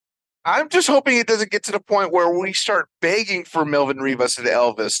I'm just hoping it doesn't get to the point where we start begging for Melvin Rivas and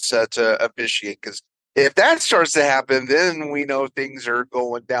Elvis to officiate. Because if that starts to happen, then we know things are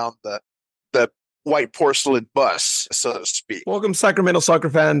going down the white porcelain bus, so to speak. Welcome, Sacramento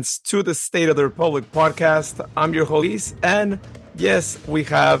soccer fans, to the State of the Republic podcast. I'm your host, and yes, we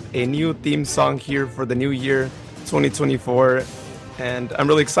have a new theme song here for the new year, 2024. And I'm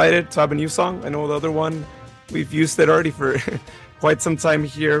really excited to have a new song. I know the other one, we've used it already for quite some time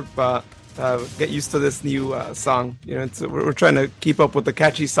here, but get used to this new song. You know, we're trying to keep up with the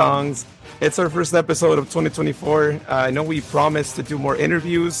catchy songs. It's our first episode of 2024. I know we promised to do more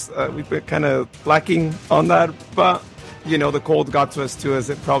interviews. We've been kind of lacking on that, but you know, the cold got to us too, as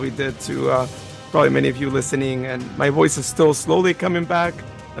it probably did to probably many of you listening. And my voice is still slowly coming back.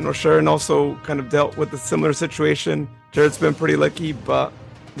 I know Sharon also kind of dealt with a similar situation. Jared's been pretty lucky, but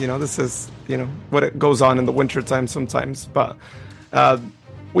you know, this is, you know, what it goes on in the winter time sometimes. But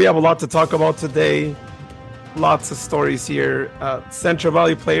we have a lot to talk about today. Lots of stories here. Central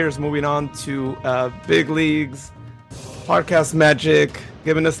Valley players moving on to big leagues. Podcast Magic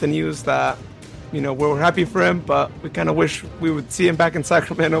giving us the news that, you know, we're happy for him, but we kind of wish we would see him back in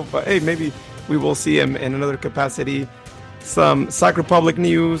Sacramento. But hey, maybe we will see him in another capacity. Some Sac Republic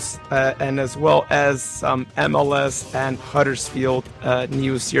news, and as well as some MLS and Huddersfield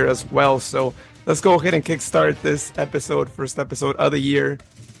news here as well. So let's go ahead and kickstart this episode, first episode of the year.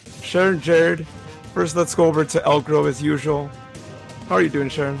 Sharon, Jared, first let's go over to Elk Grove as usual. How are you doing,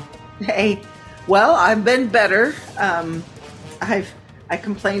 Sharon? Hey, well, I've been better. I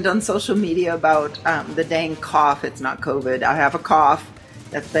complained on social media about the dang cough. It's not COVID. I have a cough.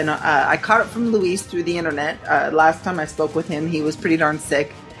 That's been. I caught it from Luis through the internet. Last time I spoke with him, he was pretty darn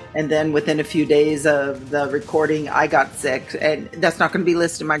sick. And then within a few days of the recording, I got sick. And that's not going to be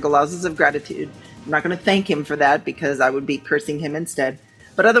listed in my golazes of gratitude. I'm not going to thank him for that because I would be cursing him instead.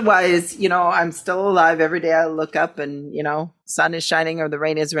 But otherwise, you know, I'm still alive. Every day I look up and, you know, sun is shining or the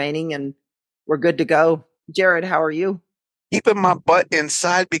rain is raining and we're good to go. Jared, how are you? Keeping my butt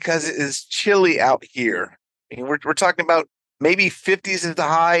inside because it is chilly out here. I mean, we're talking about maybe 50s at the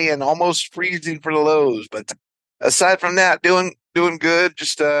high and almost freezing for the lows. But aside from that, doing good.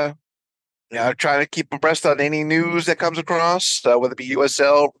 Just you know, trying to keep abreast on any news that comes across, whether it be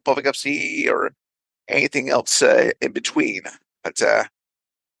USL, Republic FC, or anything else in between. But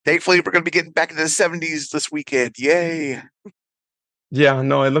thankfully, we're going to be getting back into the 70s this weekend. Yay! Yeah,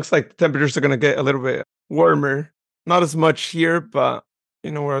 no, it looks like the temperatures are going to get a little bit warmer. Not as much here, but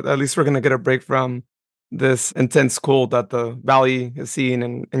you know, at least we're going to get a break from this intense cold that the valley is seeing,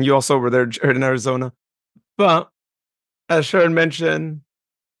 and you also were there, Jared, in Arizona. But as Sharon mentioned,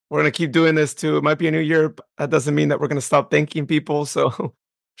 we're going to keep doing this too. It might be a new year, but that doesn't mean that we're going to stop thanking people. So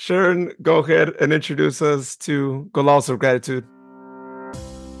Sharon, go ahead and introduce us to Golazos of Gratitude.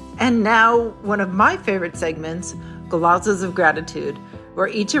 And now, one of my favorite segments, Golazos of Gratitude, where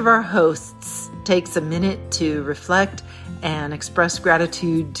each of our hosts takes a minute to reflect and express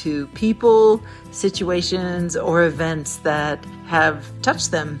gratitude to people, situations, or events that have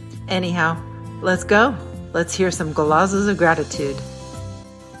touched them. Anyhow, let's go. Let's hear some golazos of gratitude.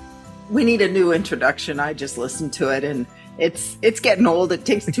 We need a new introduction. I just listened to it and it's getting old. It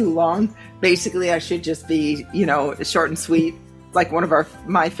takes too long. Basically, I should just be, you know, short and sweet, like one of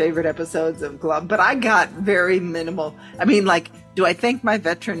my favorite episodes of Glove. But I got very minimal. I mean, like, do I thank my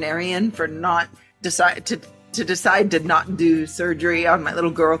veterinarian for not decide to not do surgery on my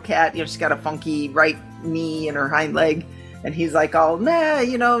little girl cat? You know, she's got a funky right knee and her hind leg. And he's like, oh, nah,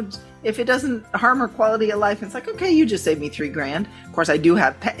 you know, if it doesn't harm her quality of life. It's like, okay, you just saved me $3,000. Of course, I do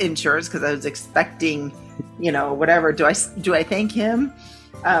have pet insurance because I was expecting, you know, whatever. Do I thank him?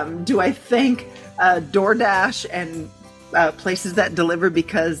 Do I thank DoorDash and places that deliver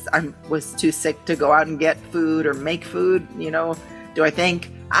because I was too sick to go out and get food or make food? You know, do I thank?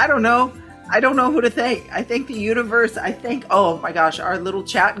 I don't know. I don't know who to thank. I thank the universe. I thank, oh my gosh, our little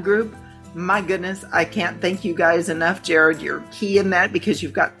chat group. My goodness, I can't thank you guys enough. Jared, you're key in that because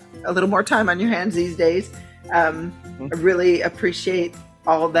you've got a little more time on your hands these days. I really appreciate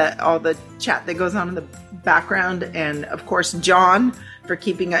all the chat that goes on in the background. And of course, John for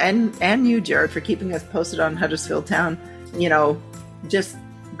keeping, and you, Jared, for keeping us posted on Huddersfield Town. You know, just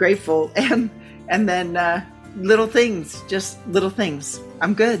grateful. And then little things, just little things.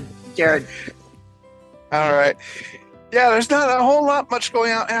 I'm good, Jared. All right. Yeah, there's not a whole lot much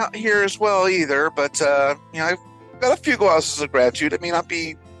going on out here as well either, but you know, I've got a few glosses of gratitude. It may not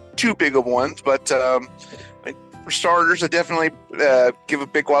be too big of ones, but for starters, I definitely give a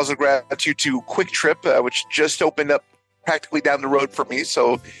big gloss of gratitude to Quick Trip, which just opened up practically down the road for me.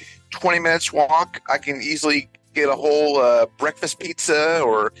 So 20 minutes walk, I can easily get a whole breakfast pizza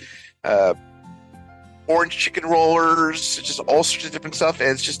or uh, orange chicken rollers, just all sorts of different stuff. And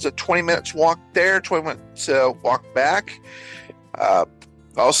it's just a 20 minutes walk there, 20 minutes walk back.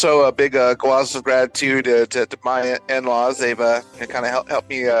 Also, a big gloss of gratitude to my in-laws. They've kind of helped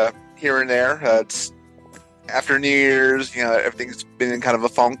me here and there. It's after New Year's, everything's been in kind of a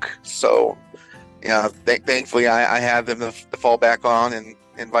funk. So, thankfully, I have them to fall back on,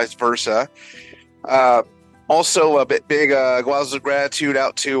 and vice versa. Also, a big gloss of gratitude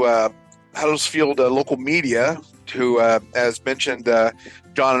out to Huddersfield local media, who, as mentioned,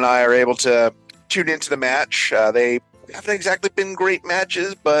 John and I are able to tune into the match. They haven't exactly been great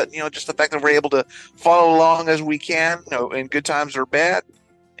matches, but just the fact that we're able to follow along as we can, in good times or bad,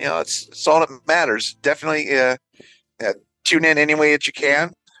 it's all that matters. Definitely tune in any way that you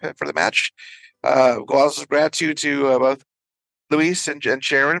can for the match. Gloss of gratitude to both Luis and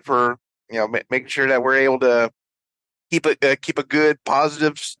Sharon for making sure that we're able to keep a good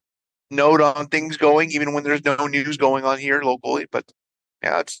positive note on things going, even when there's no news going on here locally. But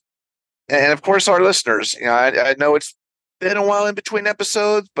and of course our listeners. I know it's been a while in between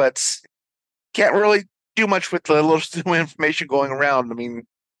episodes, but can't really do much with the little information going around. I mean,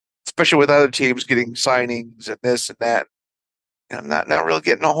 especially with other teams getting signings and this and that. I'm not really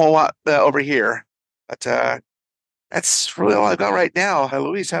getting a whole lot over here. But that's really all I've got right now.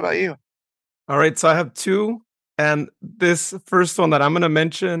 Luis, how about you? All right, so I have two, and this first one that I'm going to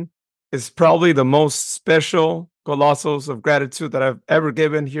mention is probably the most special Colossos of gratitude that I've ever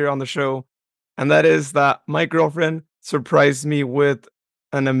given here on the show, and that is that my girlfriend surprised me with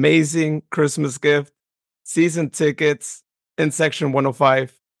an amazing Christmas gift, season tickets in Section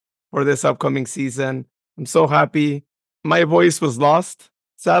 105 for this upcoming season. I'm so happy. My voice was lost,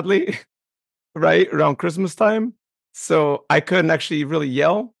 sadly, right around Christmas time, so I couldn't actually really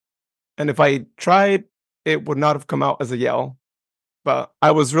yell. And if I tried, it would not have come out as a yell. But I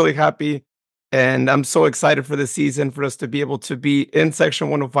was really happy. And I'm so excited for this season for us to be able to be in Section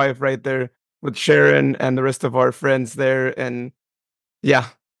 105 right there with Sharon and the rest of our friends there. And yeah,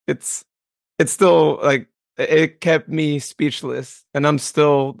 it's still like, it kept me speechless. And I'm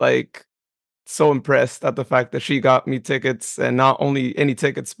still like so impressed at the fact that she got me tickets, and not only any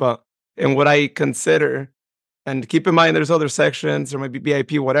tickets, but in what I consider, and keep in mind there's other sections, there might be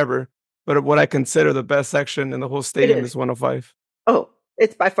VIP, whatever. But what I consider the best section in the whole stadium is 105. Oh,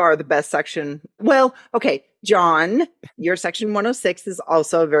 it's by far the best section. Well, okay, John, your section 106 is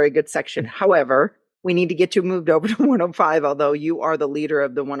also a very good section. However, we need to get you moved over to 105, although you are the leader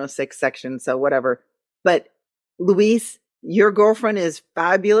of the 106 section, so whatever. But Luis, your girlfriend is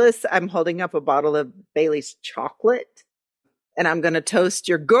fabulous. I'm holding up a bottle of Bailey's chocolate, and I'm going to toast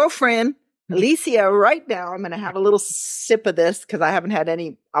your girlfriend, Alicia, right now. I'm going to have a little sip of this because I haven't had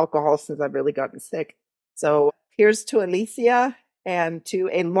any alcohol since I've really gotten sick. So here's to Alicia and to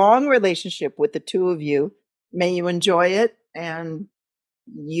a long relationship with the two of you. May you enjoy it, and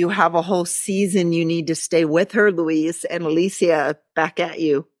you have a whole season you need to stay with her, Luis, and Alicia, back at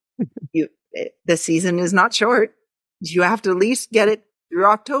you. The season is not short. You have to at least get it through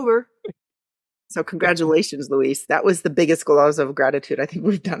October. So congratulations, Luis. That was the biggest gloss of gratitude I think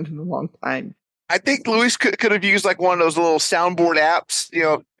we've done in a long time. I think Luis could have used like one of those little soundboard apps.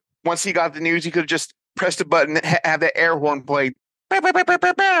 Once he got the news, he could have just pressed a button and have the air horn played.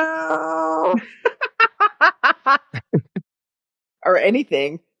 Or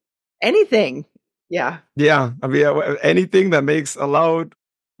anything. Anything. Yeah. Yeah. I mean, anything that makes a loud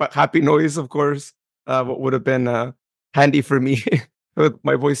but happy noise, of course, would have been handy for me. With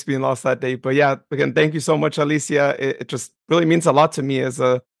my voice being lost that day. But yeah, again, thank you so much, Alicia. It just really means a lot to me as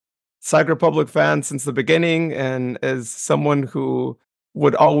a Sac Republic fan since the beginning, and as someone who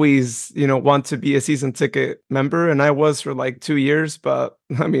would always, want to be a season ticket member. And I was for like 2 years, but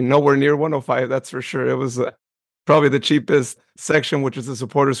I mean, nowhere near 105, that's for sure. It was probably the cheapest section, which is the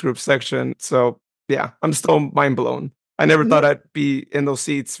supporters group section. So yeah, I'm still mind blown. I never thought I'd be in those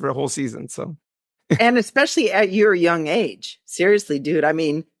seats for a whole season. So. And especially at your young age. Seriously, dude. I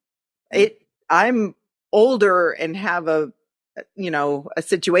mean, I'm older and have a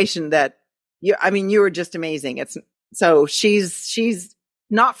situation that you were just amazing. So she's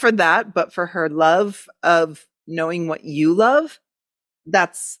not for that, but for her love of knowing what you love.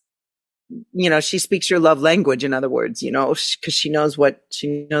 That's, she speaks your love language, in other words, because she knows what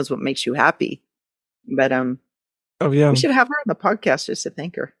makes you happy. But, oh yeah, we should have her on the podcast just to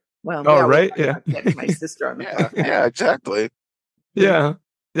thank her. Well, right. Yeah. Get my sister on the podcast. Yeah, exactly. Yeah.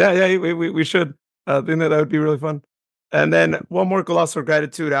 We should. I think that would be really fun. And then one more colossal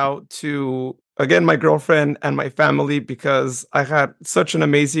gratitude out to, again, my girlfriend and my family, because I had such an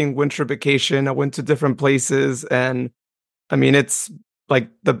amazing winter vacation. I went to different places, and I mean, it's like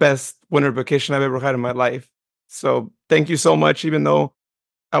the best winter vacation I've ever had in my life. So thank you so much, even though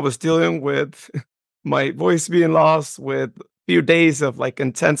I was dealing with my voice being lost with a few days of like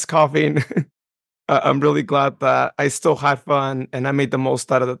intense coughing. I'm really glad that I still had fun and I made the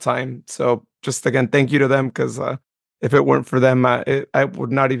most out of the time. So just again, thank you to them because if it weren't for them, I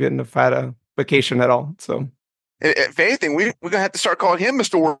would not even have had a vacation at all. So If anything, we're gonna have to start calling him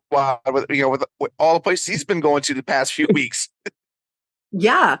Mr. Worldwide with all the places he's been going to the past few weeks.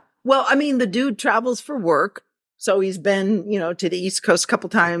 Yeah. Well, I mean, the dude travels for work. So he's been, to the East Coast a couple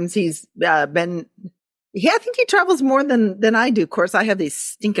times. He's been, I think he travels more than I do. Of course, I have these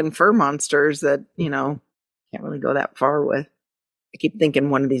stinking fur monsters that, can't really go that far with. I keep thinking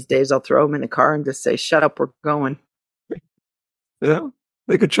one of these days I'll throw them in the car and just say, shut up, we're going. yeah,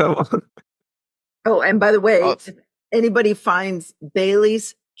 they could travel. Oh, and by the way, if anybody finds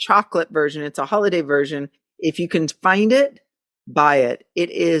Bailey's chocolate version, it's a holiday version. If you can find it, buy it.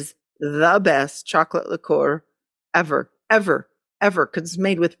 It is the best chocolate liqueur ever, because it's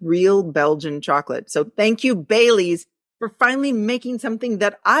made with real Belgian chocolate. So thank you, Bailey's, for finally making something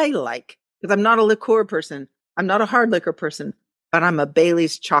that I like. Because I'm not a liqueur person. I'm not a hard liquor person, but I'm a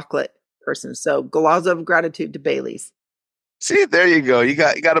Bailey's chocolate person. So golazo of gratitude to Bailey's. See, there you go. You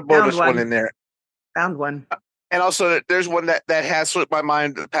got a bonus one in there. Found one. And also, there's one that has slipped my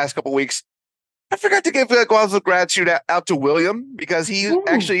mind the past couple of weeks. I forgot to give golazo of gratitude out to William because he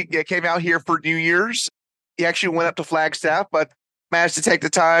actually came out here for New Year's. He actually went up to Flagstaff, but managed to take the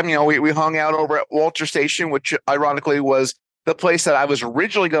time. We hung out over at Walter Station, which ironically was the place that I was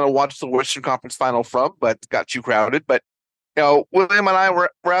originally going to watch the Western Conference Final from, but got too crowded. But William and I were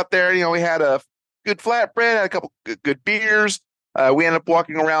out there. We had a good flatbread, had a couple good beers. We ended up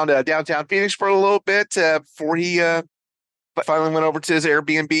walking around downtown Phoenix for a little bit before he finally went over to his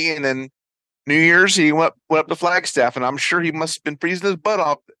Airbnb. And then New Year's, he went up to Flagstaff, and I'm sure he must have been freezing his butt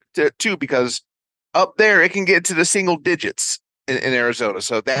off too, because up there it can get to the single digits in Arizona.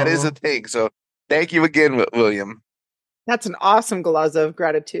 So that is a thing. So thank you again, William. That's an awesome golazo of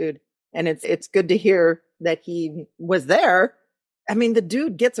gratitude. And it's good to hear that he was there. I mean, the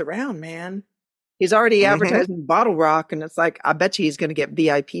dude gets around, man. He's already advertising Bottle Rock, and it's like, I bet you he's going to get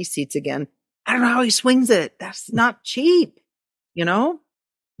VIP seats again. I don't know how he swings it. That's not cheap,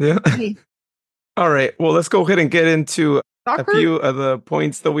 Yeah. All right. Well, let's go ahead and get into a few of the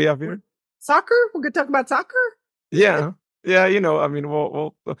points that we have here. Soccer? We're going to talk about soccer? Yeah. Yeah. I mean,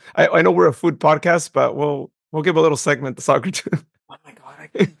 I know we're a food podcast, but we'll give a little segment to soccer too. Oh my God. I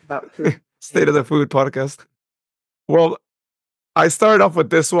can't think about food. State of the Food podcast. Well, I started off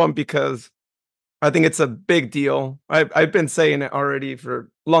with this one because I think it's a big deal. I've been saying it already for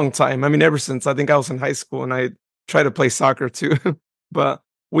a long time. I mean, ever since I think I was in high school and I tried to play soccer too. But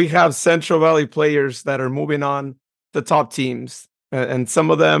we have Central Valley players that are moving on to top teams. And some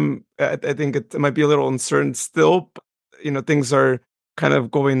of them, I think it might be a little uncertain still. But, things are kind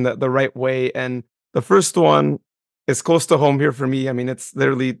of going the right way. And the first one is close to home here for me. I mean, it's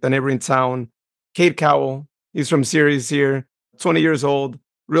literally the neighboring town. Cade Cowell, he's from Ceres here, 20 years old.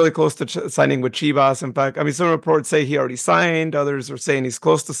 Really close to signing with Chivas. In fact, I mean, some reports say he already signed. Others are saying he's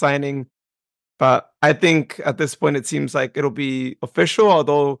close to signing. But I think at this point, it seems like it'll be official,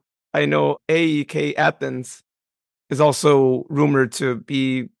 although I know AEK Athens is also rumored to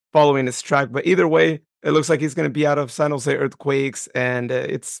be following his track. But either way, it looks like he's going to be out of San Jose Earthquakes. And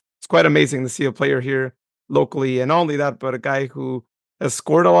it's quite amazing to see a player here locally. And not only that, but a guy who has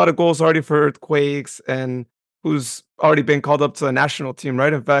scored a lot of goals already for Earthquakes and who's already been called up to the national team,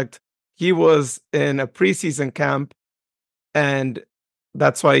 right? In fact, he was in a preseason camp, and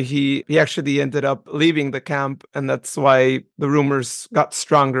that's why he actually ended up leaving the camp, and that's why the rumors got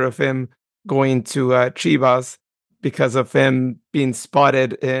stronger of him going to Chivas, because of him being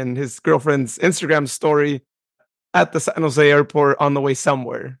spotted in his girlfriend's Instagram story at the San Jose airport on the way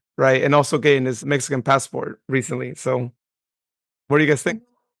somewhere, right? And also getting his Mexican passport recently. So what do you guys think?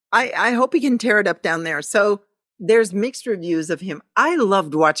 I hope he can tear it up down there. So there's mixed reviews of him. I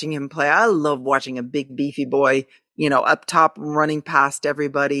loved watching him play. I love watching a big beefy boy, up top running past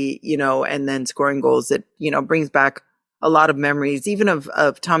everybody, and then scoring goals. That, brings back a lot of memories, even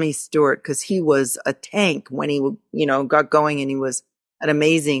of Tommy Stewart, because he was a tank when he, got going, and he was an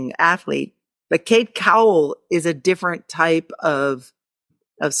amazing athlete. But Cade Cowell is a different type of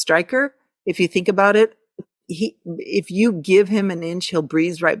striker. If you think about it, if you give him an inch, he'll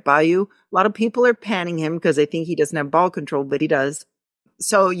breeze right by you. A lot of people are panning him because they think he doesn't have ball control, but he does.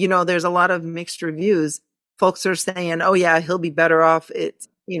 So, there's a lot of mixed reviews. Folks are saying, oh yeah, he'll be better off. It's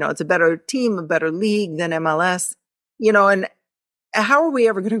a better team, a better league than MLS, and how are we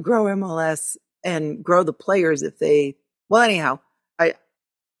ever going to grow MLS and grow the players if they, well, anyhow,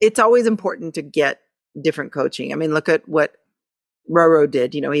 it's always important to get different coaching. I mean, look at what Roro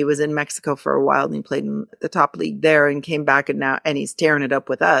did. He was in Mexico for a while and he played in the top league there and came back and he's tearing it up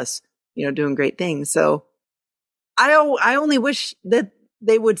with us, doing great things. So I only wish that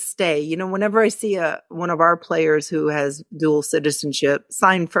they would stay. Whenever I see one of our players who has dual citizenship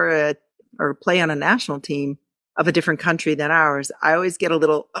sign for or play on a national team of a different country than ours, I always get a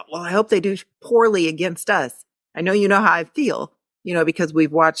little, well, I hope they do poorly against us. I know how I feel, because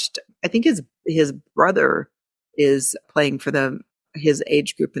we've watched, I think his brother is playing for his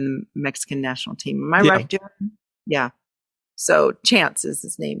age group in the Mexican national team. Am I right, Jaron? Yeah. So Chance is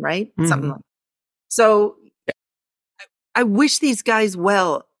his name, right? Mm-hmm. Something like that. So I wish these guys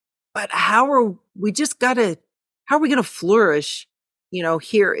well, but how are we going to flourish,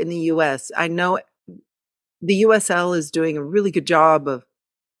 here in the US? I know the USL is doing a really good job of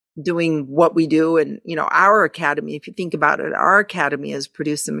doing what we do. And, our academy, if you think about it, our academy has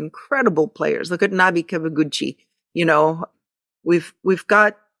produced some incredible players. Look at Nabi Kawaguchi. We've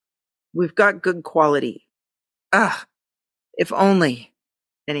got good quality. If only.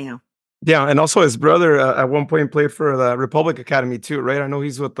 Anyhow. Yeah, and also his brother at one point played for the Republic Academy too, right? I know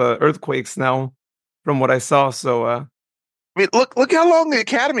he's with the Earthquakes now, from what I saw. So, I mean, look how long the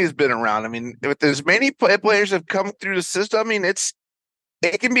academy has been around. I mean, with as many players have come through the system, I mean, it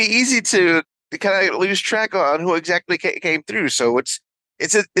can be easy to kind of lose track on who exactly came through. So it's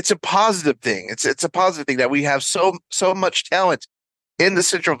a positive thing. It's a positive thing that we have so much talent in the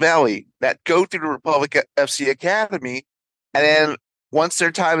Central Valley that go through the Republic FC Academy, and then once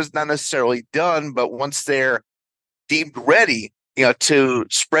their time is not necessarily done, but once they're deemed ready, to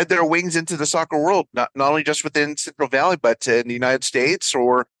spread their wings into the soccer world, not only just within Central Valley, but in the United States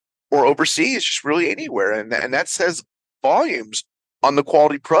or overseas, just really anywhere. And that says volumes on the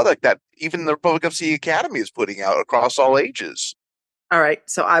quality product that even the Republic FC Academy is putting out across all ages. All right.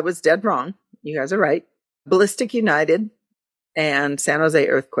 So I was dead wrong. You guys are right. Ballistic United and San Jose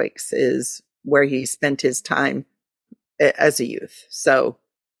Earthquakes is where he spent his time as a youth. So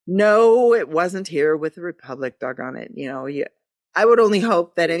no, it wasn't here with the Republic, doggone it. I would only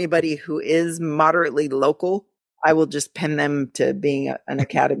hope that anybody who is moderately local, I will just pin them to being an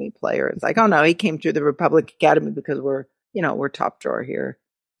academy player. It's like, oh no, he came through the Republic Academy because we're top drawer here.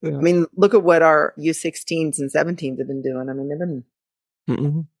 Yeah. I mean, look at what our U16s and 17s have been doing. I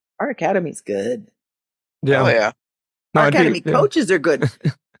mean, our academy's good. Yeah. Oh, yeah. Our academy coaches are good.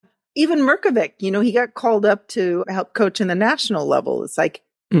 Even Merkovic, he got called up to help coach in the national level. It's like,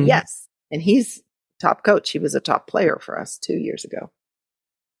 yes. And he's top coach. He was a top player for us 2 years ago.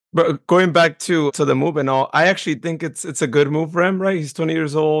 But going back to the move and all, I actually think it's a good move for him, right? He's 20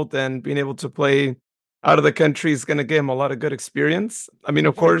 years old and being able to play out of the country is going to give him a lot of good experience. I mean,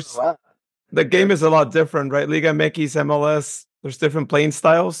 of course, the game is a lot different, right? Liga MX, MLS, there's different playing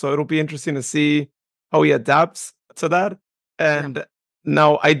styles. So it'll be interesting to see how he adapts to that. And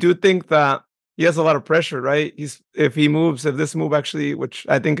now I do think that he has a lot of pressure, right? If this move actually, which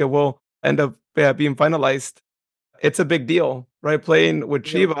I think it will end up being finalized, it's a big deal, right? Playing with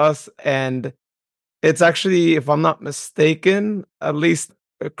Chivas, and it's actually, if I'm not mistaken, at least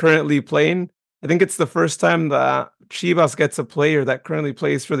currently playing, I think it's the first time that Chivas gets a player that currently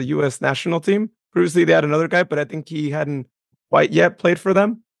plays for the U.S. national team. Previously, they had another guy, but I think he hadn't quite yet played for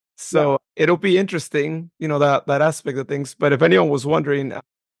them. So it'll be interesting, that aspect of things. But if anyone was wondering,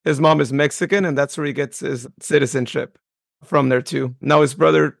 his mom is Mexican, and that's where he gets his citizenship from there too. Now his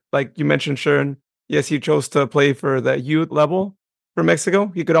brother, like you mentioned, Sharon, yes, he chose to play for the youth level for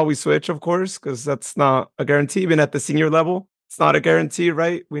Mexico. He could always switch, of course, because that's not a guarantee. Even at the senior level, it's not a guarantee,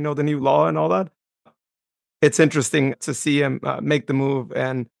 right? We know the new law and all that. It's interesting to see him make the move.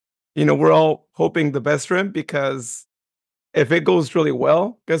 And, we're all hoping the best for him, because if it goes really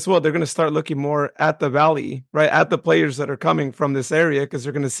well, guess what? They're going to start looking more at the Valley, right? At the players that are coming from this area, because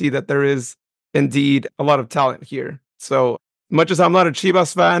they're going to see that there is indeed a lot of talent here. So much as I'm not a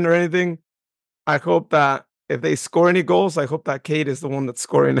Chivas fan or anything, I hope that if they score any goals, I hope that Kate is the one that's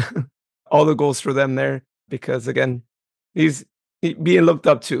scoring all the goals for them there. Because again, he's being looked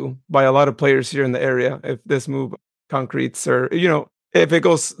up to by a lot of players here in the area. If this move concretes, or, if it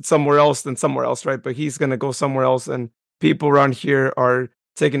goes somewhere else, then somewhere else, right? But he's going to go somewhere else, and people around here are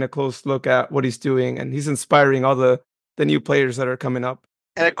taking a close look at what he's doing, and he's inspiring all the new players that are coming up.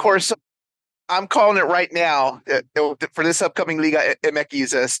 And of course, I'm calling it right now for this upcoming Liga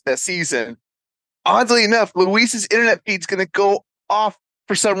MX season. Oddly enough, Luis's internet feed's going to go off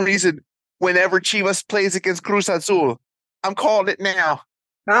for some reason whenever Chivas plays against Cruz Azul. I'm calling it now.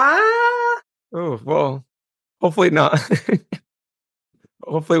 Oh, well, hopefully not.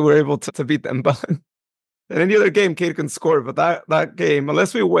 Hopefully we're able to beat them, but In any other game, Cade can score, but that game,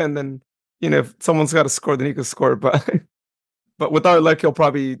 unless we win, then if someone's got to score, then he can score. But but with our luck, he'll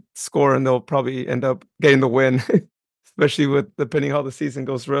probably score, and they'll probably end up getting the win, especially with depending how the season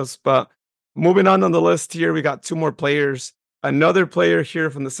goes for us. But moving on the list here, we got two more players. Another player here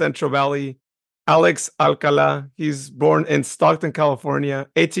from the Central Valley, Alex Alcala. He's born in Stockton, California,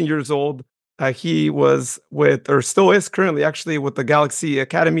 18 years old. He was with, or still is currently actually with the Galaxy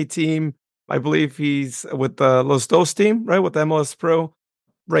Academy team. I believe he's with the Los Dos team, right? With the MLS Pro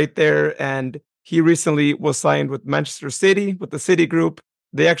right there. And he recently was signed with Manchester City, with the City Group.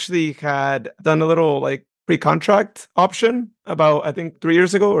 They actually had done a little like pre-contract option about, I think, 3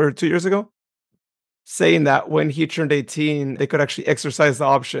 years ago or 2 years ago, saying that when he turned 18, they could actually exercise the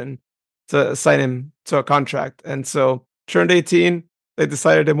option to sign him to a contract. And so turned 18, they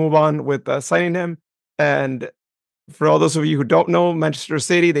decided to move on with signing him. And for all those of you who don't know, Manchester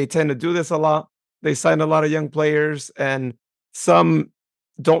City, they tend to do this a lot. They sign a lot of young players, and some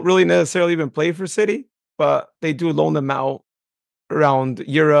don't really necessarily even play for City, but they do loan them out around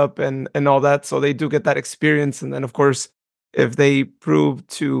Europe and all that. So they do get that experience. And then, of course, if they prove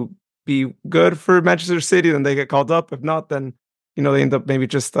to be good for Manchester City, then they get called up. If not, then they end up maybe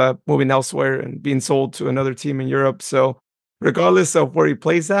just moving elsewhere and being sold to another team in Europe. So regardless of where he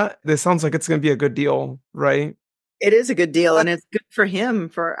plays at, this sounds like it's going to be a good deal, right? It is a good deal, and it's good for him,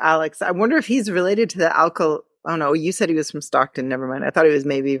 for Alex. I wonder if he's related to the Alcala. Oh, no, you said he was from Stockton. Never mind. I thought he was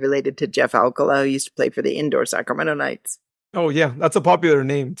maybe related to Jeff Alcala, who used to play for the indoor Sacramento Knights. Oh, yeah. That's a popular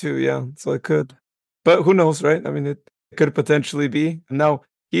name, too. Yeah. So it could. But who knows, right? I mean, it could potentially be. Now,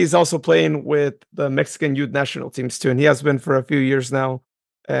 he's also playing with the Mexican youth national teams, too. And he has been for a few years now.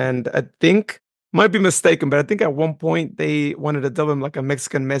 And I think, might be mistaken, but I think at one point they wanted to dub him like a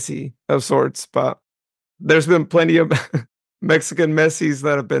Mexican Messi of sorts. But there's been plenty of Mexican Messis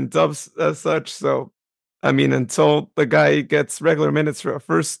that have been dubbed as such. So, I mean, until the guy gets regular minutes for a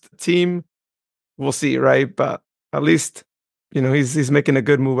first team, we'll see, right? But at least, he's making a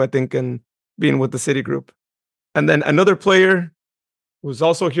good move, I think, and being with the City Group. And then another player who's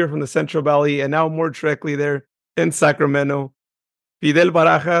also here from the Central Valley and now more directly there in Sacramento, Fidel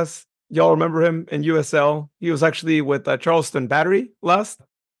Barajas. Y'all remember him in USL. He was actually with Charleston Battery last.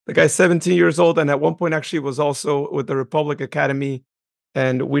 The guy's 17 years old, and at one point actually was also with the Republic Academy.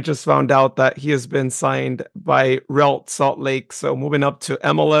 And we just found out that he has been signed by Real Salt Lake. So moving up to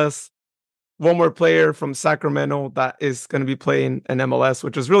MLS. One more player from Sacramento that is going to be playing in MLS,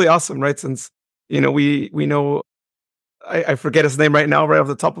 which is really awesome, right? Since, we know, I forget his name right now, right off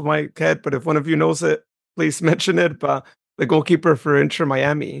the top of my head, but if one of you knows it, please mention it. But the goalkeeper for Inter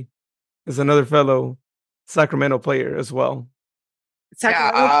Miami is another fellow Sacramento player as well.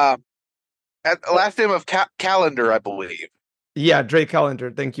 Yeah, last name of Calendar, I believe. Yeah, Drake Calendar.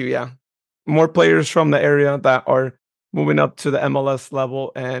 Thank you. Yeah, more players from the area that are moving up to the MLS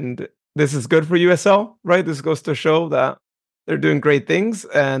level, and this is good for USL, right? This goes to show that they're doing great things,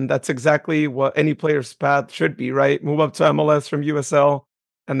 and that's exactly what any player's path should be, right? Move up to MLS from USL,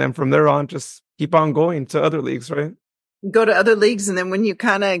 and then from there on, just keep on going to other leagues, right? Go to other leagues, and then when you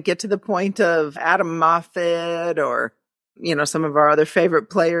kind of get to the point of Adam Moffat or some of our other favorite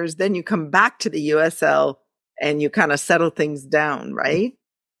players, then you come back to the USL and you kind of settle things down, right?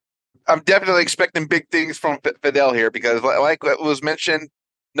 I'm definitely expecting big things from Fidel here because, like what was mentioned,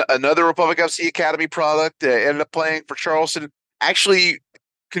 another Republic FC Academy product ended up playing for Charleston, actually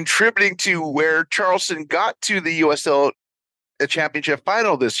contributing to where Charleston got to the USL Championship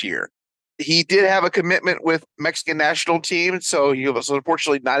final this year. He did have a commitment with Mexican national team, so he was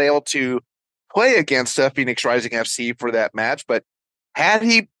unfortunately not able to play against Phoenix Rising FC for that match. But had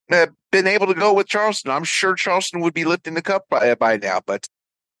he been able to go with Charleston, I'm sure Charleston would be lifting the cup by now. But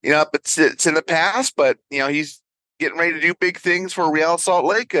it's in the past. But he's getting ready to do big things for Real Salt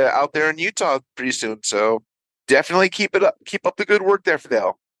Lake out there in Utah pretty soon. So definitely keep it up. Keep up the good work there,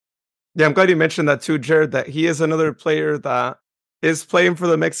 Fidel. Yeah, I'm glad you mentioned that too, Jared, that he is another player that is playing for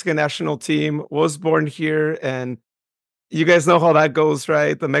the Mexican national team, was born here, and you guys know how that goes,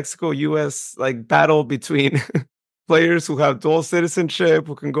 right? The Mexico-US battle between players who have dual citizenship,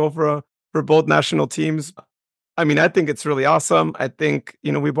 who can go for both national teams. I mean, I think it's really awesome. I think,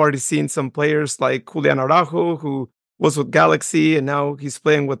 we've already seen some players like Julian Araujo, who was with Galaxy, and now he's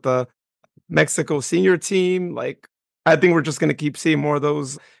playing with the Mexico senior team. I think we're just going to keep seeing more of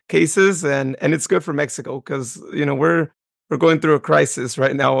those cases, and it's good for Mexico because, we're going through a crisis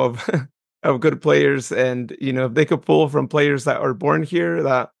right now of of good players, and if they could pull from players that are born here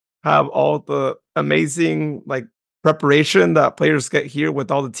that have all the amazing preparation that players get here with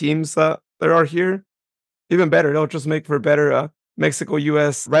all the teams that there are here, even better. It'll just make for better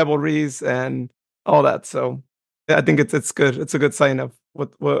Mexico-US rivalries, and all that. So I think it's good. It's a good sign of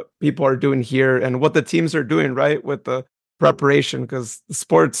what people are doing here and what the teams are doing, right? With the preparation, because the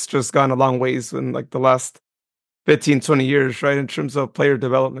sport's just gone a long ways in like the last 15, 20 years, right? In terms of player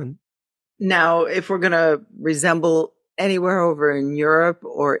development. Now, if we're going to resemble anywhere over in Europe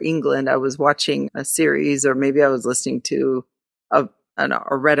or England, I was watching a series, or maybe I was listening to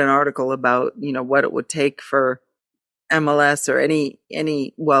or read an article about, what it would take for MLS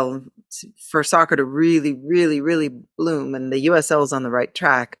or for soccer to really, really, really bloom. And the USL is on the right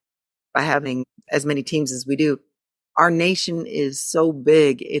track by having as many teams as we do. Our nation is so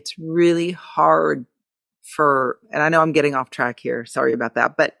big. It's really hard and I know I'm getting off track here. Sorry about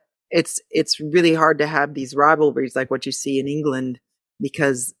that, but it's really hard to have these rivalries like what you see in England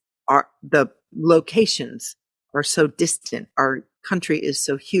because the locations are so distant. Our country is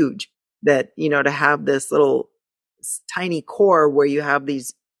so huge that, to have this little tiny core where you have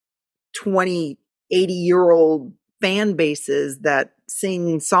these 20, 80-year-old fan bases that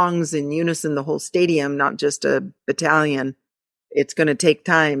sing songs in unison, the whole stadium, not just a battalion. It's going to take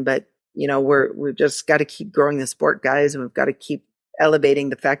time, but we've just got to keep growing the sport, guys, and we've got to keep elevating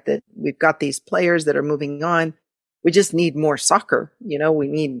the fact that we've got these players that are moving on. We just need more soccer. We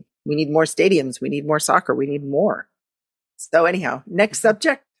need more stadiums. We need more soccer. We need more. So anyhow, next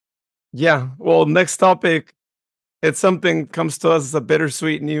subject. Yeah. Well, next topic. It's something comes to us as a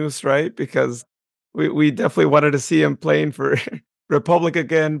bittersweet news, right? Because we definitely wanted to see him playing for Republic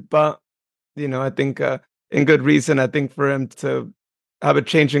again, but I think in good reason. I think for him to have a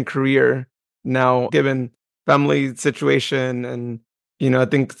change in career now, given family situation, and I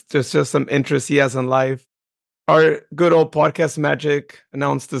think there's just some interest he has in life. Our good old podcast Magic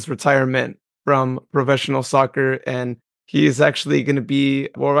announced his retirement from professional soccer, and he is actually going to be,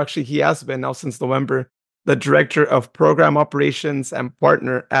 well, actually he has been now since November, the director of program operations and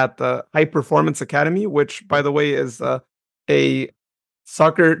partner at the High Performance Academy, which, by the way, is a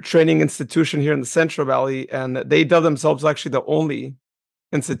soccer training institution here in the Central Valley, and they dub themselves actually the only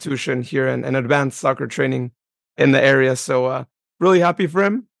institution here in advanced soccer training in the area. So really happy for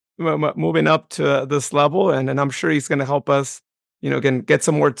him moving up to this level, and I'm sure he's going to help us, again, get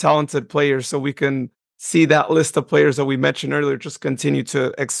some more talented players so we can see that list of players that we mentioned earlier just continue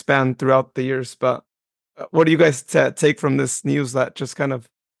to expand throughout the years. But what do you guys take from this news that just kind of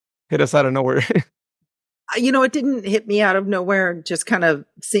hit us out of nowhere? It didn't hit me out of nowhere. Just kind of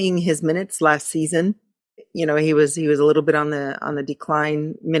seeing his minutes last season. He was a little bit on the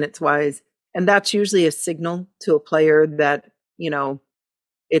decline minutes wise, and that's usually a signal to a player that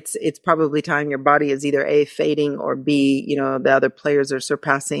it's probably time. Your body is either A, fading, or B, the other players are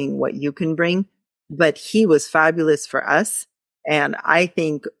surpassing what you can bring. But he was fabulous for us, and I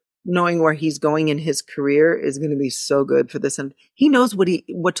think knowing where he's going in his career is going to be so good for this. And he knows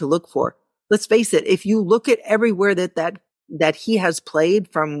what to look for. Let's face it. If you look at everywhere that he has played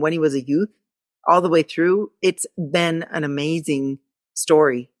from when he was a youth all the way through, it's been an amazing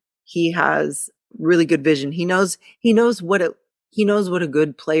story. He has really good vision. He knows what a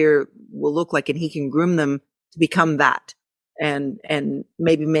good player will look like, and he can groom them to become that. And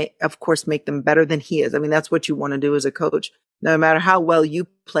maybe of course make them better than he is. I mean, that's what you want to do as a coach. No matter how well you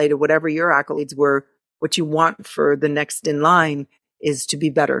played or whatever your accolades were, what you want for the next in line is to be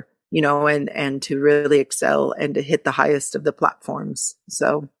better, and to really excel and to hit the highest of the platforms.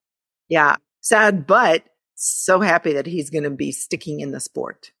 So yeah, sad, but so happy that he's going to be sticking in the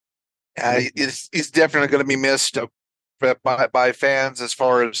sport. He's definitely going to be missed by fans, as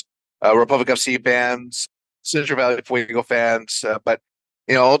far as Republic FC fans, Central Valley Fuego fans. But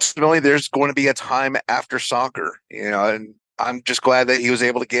ultimately, there's going to be a time after soccer. And I'm just glad that he was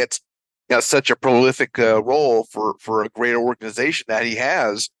able to get such a prolific role for a greater organization that he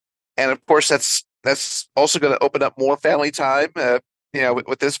has. And of course, that's also going to open up more family time.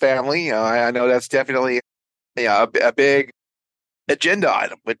 With his family. I know that's definitely a big agenda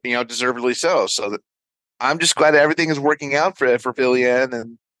item, but deservedly so. So I'm just glad that everything is working out for Villian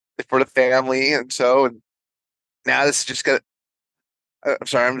and for the family, and now this is just gonna. I'm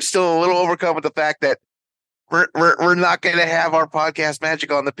sorry, I'm still a little overcome with the fact that we're not going to have our podcast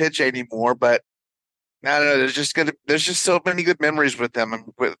Magic on the pitch anymore. But I don't know. There's just so many good memories with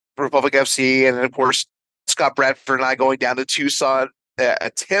them, with Republic FC, and of course Scott Bradford and I going down to Tucson,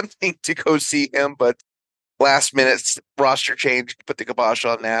 attempting to go see him, but last minute roster change put the kibosh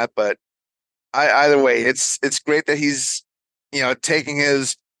on that. But either way, it's great that he's taking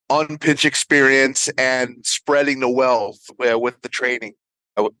his on-pitch experience and spreading the wealth with the training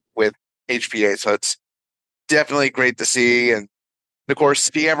with HPA. So it's definitely great to see. And of course,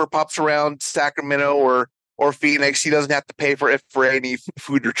 if he ever pops around Sacramento or Phoenix, he doesn't have to pay for any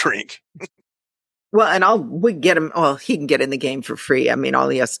food or drink. Well, and we get him. Well, he can get in the game for free. I mean, all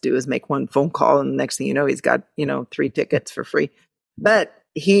he has to do is make one phone call, and the next thing you know, he's got 3 tickets for free. But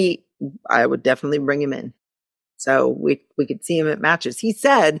I would definitely bring him in, so we could see him at matches. He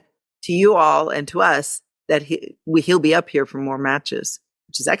said to you all and to us that he'll be up here for more matches,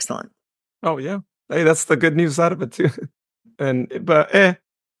 which is excellent. Oh yeah, hey, that's the good news out of it too.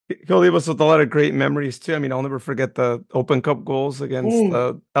 He'll leave us with a lot of great memories too. I mean, I'll never forget the Open Cup goals against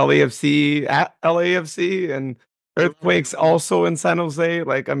the LAFC at LAFC and Earthquakes also in San Jose.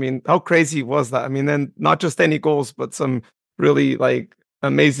 Like, I mean, how crazy was that? I mean, then not just any goals, but some really like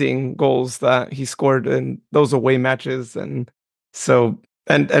amazing goals that he scored in those away matches. And so,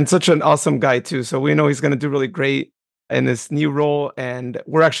 and such an awesome guy too. So we know he's going to do really great in this new role. And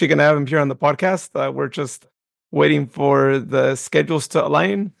we're actually going to have him here on the podcast. We're just waiting for the schedules to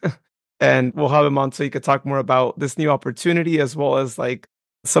align and we'll have him on so he could talk more about this new opportunity as well as like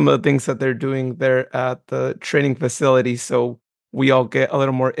some of the things that they're doing there at the training facility. So we all get a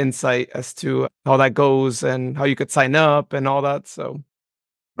little more insight as to how that goes and how you could sign up and all that. So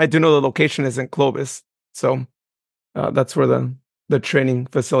I do know the location is in Clovis. So that's where the training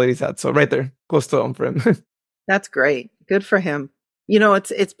facility is at. So right there, close to home for him. That's great. Good for him.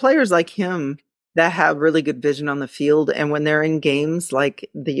 It's players like him that have really good vision on the field. And when they're in games like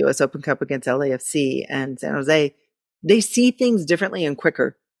the US Open Cup against LAFC and San Jose, they see things differently and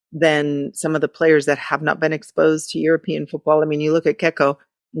quicker than some of the players that have not been exposed to European football. I mean, you look at Keko,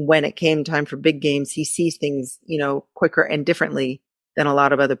 when it came time for big games, he sees things, quicker and differently than a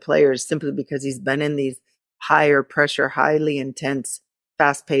lot of other players simply because he's been in these higher pressure, highly intense,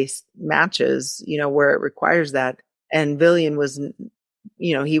 fast paced matches, where it requires that. And Villian was,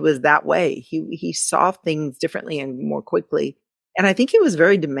 he was that way. He saw things differently and more quickly. And I think he was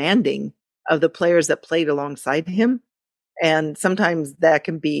very demanding of the players that played alongside him. And sometimes that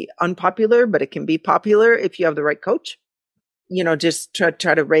can be unpopular, but it can be popular if you have the right coach. Just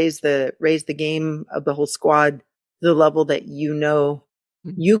try to raise the game of the whole squad to the level that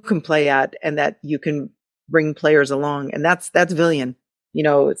you can play at and that you can bring players along. And that's Villian.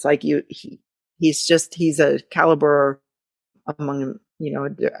 It's like he's a caliber among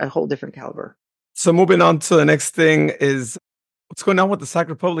a whole different caliber. So moving on to the next thing is what's going on with the Sac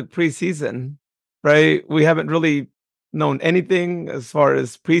Republic preseason, right? We haven't really known anything as far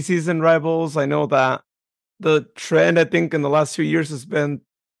as preseason rivals. I know that the trend, I think, in the last few years has been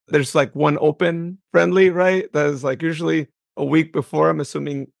there's like one open friendly, right? That is like usually a week before, I'm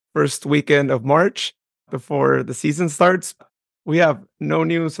assuming first weekend of March before the season starts. We have no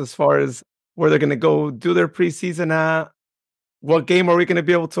news as far as where they're going to go do their preseason at. What game are we going to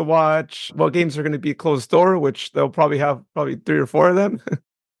be able to watch? What games are going to be closed door, which they'll probably have 3 or 4 of them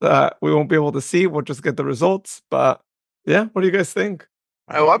that we won't be able to see. We'll just get the results. But yeah, what do you guys think?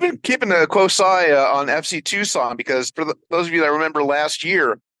 Well, I've been keeping a close eye on FC Tucson because for those of you that remember last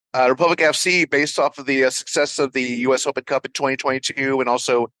year, Republic FC, based off of the success of the U.S. Open Cup in 2022 and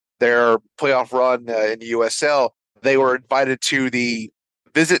also their playoff run in the USL, they were invited to the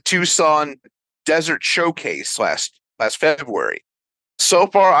Visit Tucson Desert Showcase last February. So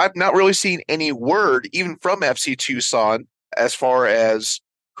far, I've not really seen any word, even from FC Tucson, as far as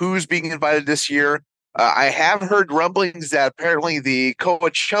who's being invited this year. I have heard rumblings that apparently the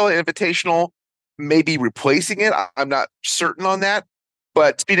Coachella Invitational may be replacing it. I'm not certain on that.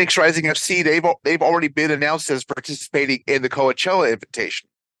 But Phoenix Rising FC, they've already been announced as participating in the Coachella Invitational.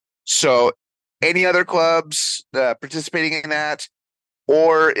 So any other clubs participating in that,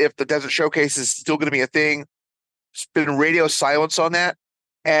 or if the Desert Showcase is still going to be a thing, it's been radio silence on that.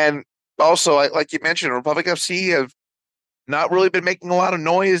 And also, like you mentioned, Republic FC have not really been making a lot of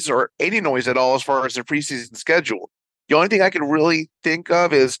noise or any noise at all as far as their preseason schedule. The only thing I can really think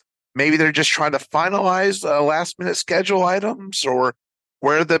of is maybe they're just trying to finalize last-minute schedule items or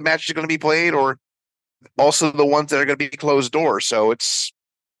where the match is going to be played, or also the ones that are going to be closed doors. So it's,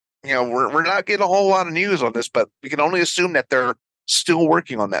 we're not getting a whole lot of news on this, but we can only assume that they're still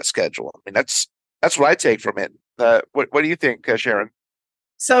working on that schedule. I mean, that's what I take from it. What do you think, Sharon?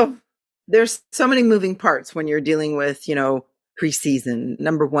 So there's so many moving parts when you're dealing with, preseason.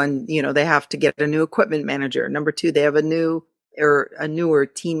 Number one, they have to get a new equipment manager. Number two, they have a newer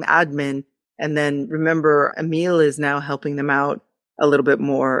team admin. And then remember, Emil is now helping them out a little bit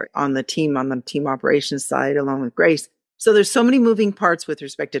more on the team operations side, along with Grace. So there's so many moving parts with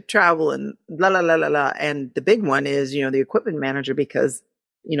respect to travel and la la la la la. And the big one is, the equipment manager, because,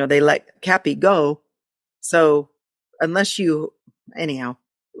 they let Cappy go. So anyhow,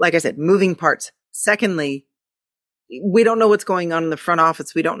 like I said, moving parts. Secondly, we don't know what's going on in the front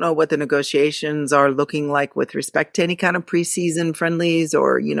office. We don't know what the negotiations are looking like with respect to any kind of preseason friendlies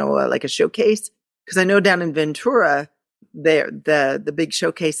or, like a showcase. because I know down in Ventura, there the big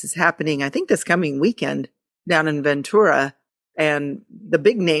showcase is happening. I think this coming weekend down in Ventura, and the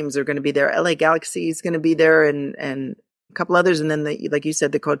big names are going to be there. LA Galaxy is going to be there, and a couple others, and then like you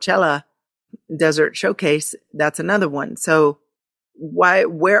said, the Coachella Desert Showcase. That's another one. So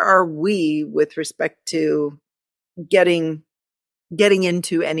where are we with respect to getting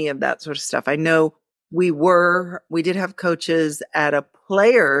into any of that sort of stuff? I know we did have coaches at a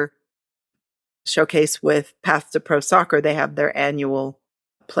player showcase with Path to Pro Soccer. They have their annual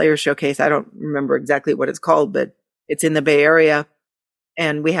player showcase. I don't remember exactly what it's called, but it's in the Bay Area.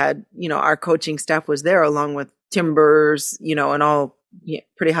 And we had, our coaching staff was there along with Timbers, and all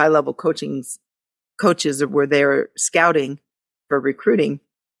pretty high level coaches were there scouting for recruiting.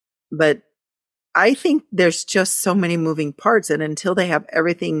 But I think there's just so many moving parts. And until they have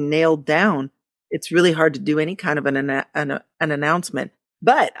everything nailed down, it's really hard to do any kind of an announcement.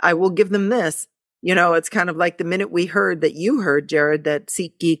 But I will give them this. It's kind of like the minute we heard that you heard, Jared, that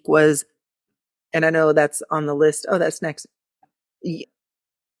SeatGeek was, and I know that's on the list. Oh, that's next.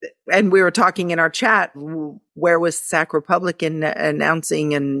 And we were talking in our chat, where was Sac Republic in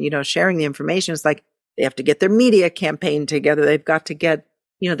announcing and, sharing the information? It's like they have to get their media campaign together. They've got to get,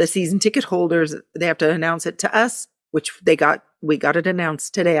 the season ticket holders. They have to announce it to us, which we got it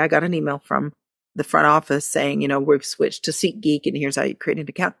announced today. I got an email from the front office saying, we've switched to SeatGeek and here's how you create an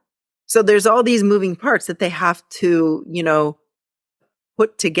account. So there's all these moving parts that they have to,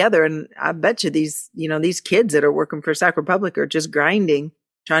 put together. And I bet you these kids that are working for Sac Republic are just grinding,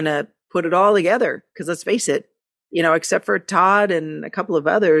 trying to put it all together. Because let's face it, except for Todd and a couple of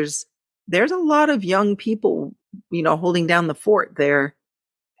others, there's a lot of young people, holding down the fort there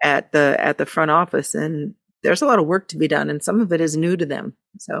at the front office. And there's a lot of work to be done. And some of it is new to them.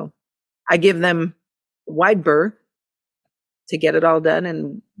 So I give them wide berth to get it all done.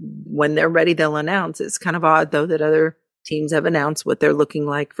 And when they're ready, they'll announce. It's kind of odd, though, that other teams have announced what they're looking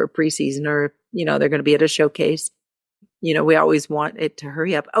like for preseason, or, they're going to be at a showcase. We always want it to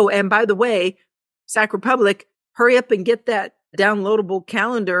hurry up. Oh, and by the way, Sac Republic, hurry up and get that downloadable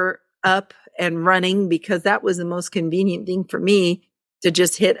calendar up and running, because that was the most convenient thing for me, to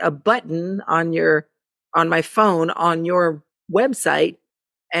just hit a button on my phone on your website,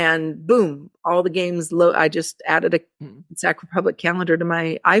 and boom, all the games I just added a Sac Republic calendar to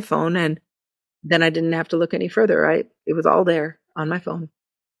my iPhone, and then I didn't have to look any further. It was all there on my phone.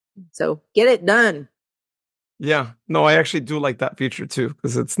 So get it done. Yeah, no, I actually do like that feature too,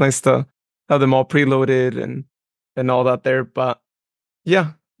 because it's nice to have them all preloaded and all that there. But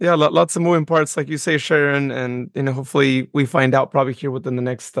yeah, lots of moving parts, like you say, Sharon, and hopefully we find out probably here within the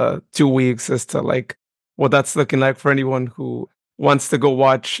next 2 weeks as to like what that's looking like for anyone who wants to go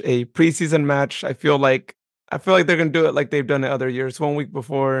watch a preseason match. I feel like they're gonna do it like they've done it other years. 1 week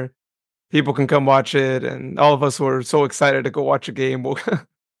before, people can come watch it, and all of us who are so excited to go watch a game,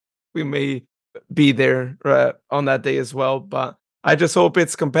 we may be there on that day as well. But I just hope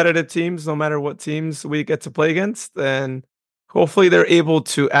it's competitive teams, no matter what teams we get to play against, and hopefully they're able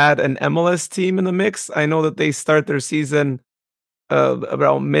to add an MLS team in the mix. I know that they start their season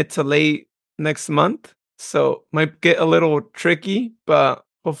around mid to late next month, so might get a little tricky, but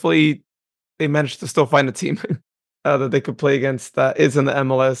hopefully they manage to still find a team that they could play against that is in the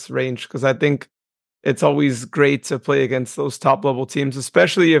MLS range, because I think it's always great to play against those top level teams,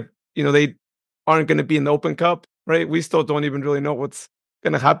 especially if they aren't going to be in the Open Cup, right? We still don't even really know what's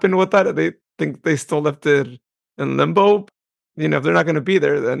going to happen with that. They think they still left it in limbo. If they're not going to be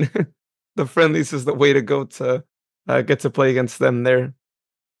there, then the friendlies is the way to go to get to play against them there.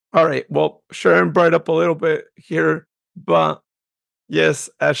 All right. Well, Sharon brought up a little bit here, but yes,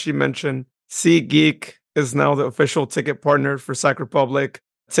 as she mentioned, SeatGeek is now the official ticket partner for Sac Republic.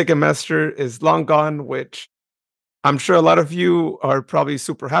 Ticketmaster is long gone, which I'm sure a lot of you are probably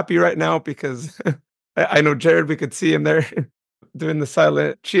super happy right now, because I know Jared, we could see him there doing the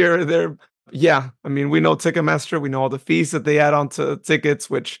silent cheer there. Yeah, I mean, we know Ticketmaster, we know all the fees that they add on to tickets,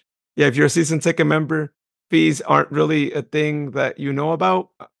 which, yeah, if you're a season ticket member, fees aren't really a thing that you know about.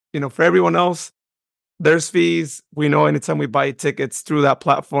 For everyone else, there's fees. We know anytime we buy tickets through that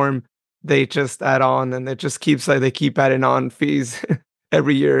platform, they just add on, and it just keeps they keep adding on fees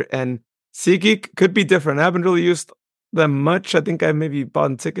every year. And SeatGeek could be different. I haven't really used them much. I think I maybe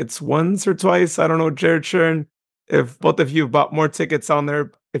bought tickets once or twice. I don't know, Jared, Sharon, if both of you have bought more tickets on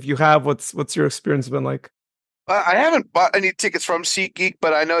there. If you have, what's your experience been like? I haven't bought any tickets from SeatGeek,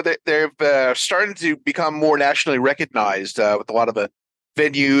 but I know that they're starting to become more nationally recognized with a lot of the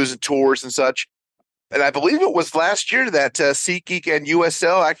venues and tours and such. And I believe it was last year that SeatGeek and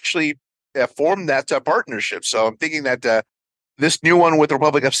USL actually formed that partnership. So I'm thinking that this new one with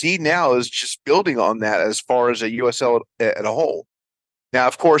Republic FC now is just building on that as far as a USL at a whole. Now,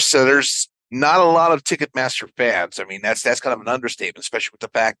 of course, there's not a lot of Ticketmaster fans. I mean, that's kind of an understatement, especially with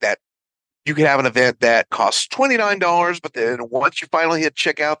the fact that you can have an event that costs $29, but then once you finally hit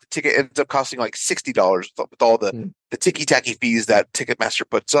checkout, the ticket ends up costing like $60 with all the ticky-tacky fees that Ticketmaster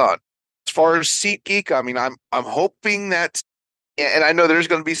puts on. As far as SeatGeek, I mean, I'm hoping that, and I know there's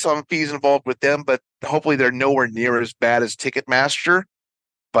going to be some fees involved with them, but hopefully they're nowhere near as bad as Ticketmaster.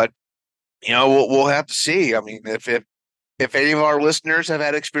 But we'll have to see. I mean, if any of our listeners have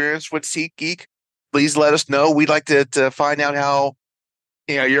had experience with SeatGeek, please let us know. We'd like to find out how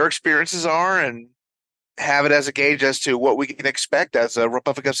your experiences are and have it as a gauge as to what we can expect as a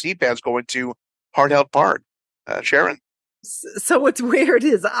Republic FC fans going to Hard Held Park. Sharon. So what's weird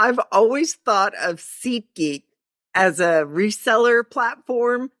is I've always thought of SeatGeek as a reseller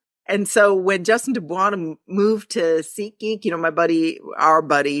platform. And so when Justin Dubois moved to SeatGeek, our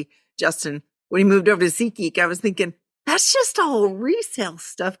buddy, Justin, when he moved over to SeatGeek, I was thinking, that's just all resale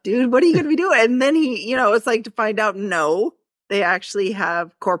stuff, dude. What are you going to be doing? And then it's like to find out, no, they actually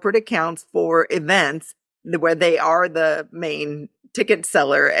have corporate accounts for events where they are the main ticket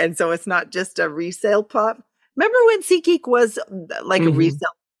seller. And so it's not just a resale platform. Remember when SeatGeek was like a resale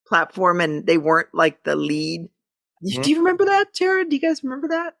platform and they weren't like the lead? Do you remember that, Jared? Do you guys remember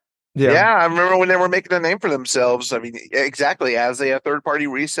that? Yeah, I remember when they were making a name for themselves. I mean, exactly, as a third-party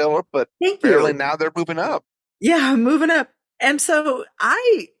reseller, but apparently now they're moving up. Yeah, moving up. And so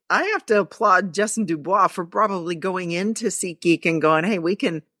I have to applaud Justin Dubois for probably going into SeatGeek and going, hey, we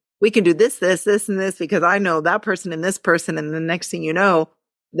can do this, and this, because I know that person and this person. And the next thing you know,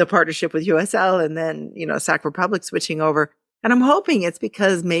 the partnership with USL and then, Sac Republic switching over. And I'm hoping it's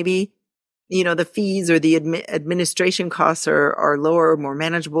because maybe, the fees or the administration costs are lower, more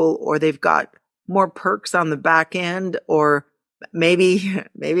manageable, or they've got more perks on the back end, or maybe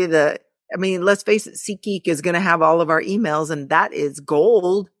let's face it, SeatGeek is going to have all of our emails, and that is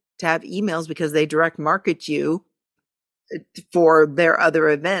gold to have emails because they direct market you for their other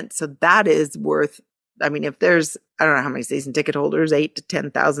events. So that is worth, if there's, I don't know how many season ticket holders, 8 to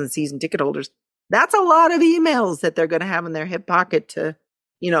 10,000 season ticket holders, that's a lot of emails that they're going to have in their hip pocket to,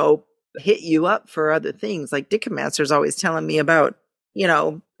 hit you up for other things. Like Ticketmaster's always telling me about,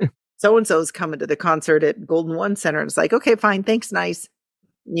 so-and-so's coming to the concert at Golden One Center. And it's like, okay, fine. Thanks. Nice.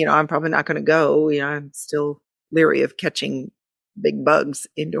 I'm probably not going to go. I'm still leery of catching big bugs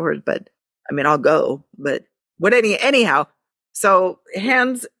indoors, but I'll go. But anyhow, so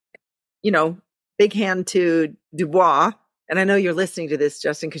hands, big hand to Dubois. And I know you're listening to this,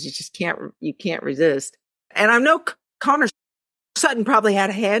 Justin, because you can't resist. And I know Connor Sutton probably had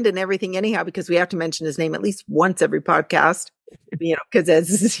a hand in everything anyhow, because we have to mention his name at least once every podcast,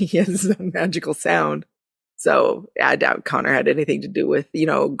 because he has a magical sound. So I doubt Connor had anything to do with,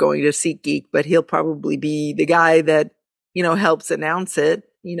 going to SeatGeek, but he'll probably be the guy that, helps announce it,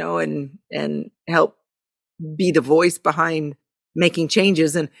 and help be the voice behind making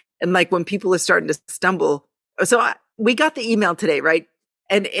changes. And like when people are starting to stumble. So we got the email today, right?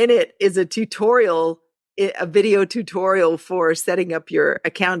 And in it is a video tutorial for setting up your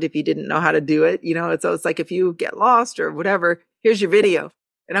account if you didn't know how to do it. So it's like, if you get lost or whatever, here's your video.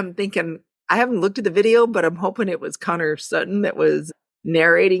 And I'm thinking, I haven't looked at the video, but I'm hoping it was Connor Sutton that was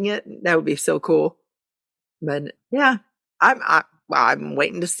narrating it. That would be so cool. But yeah, I'm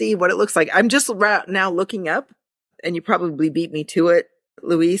waiting to see what it looks like. I'm just now looking up, and you probably beat me to it,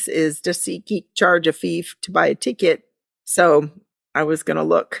 Luis, is does SeatGeek charge a fee to buy a ticket? So I was going to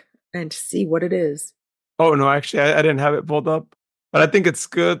look and see what it is. Oh, no, actually, I didn't have it pulled up. But I think it's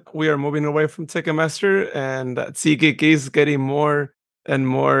good. We are moving away from Ticketmaster, and that SeatGeek is getting more and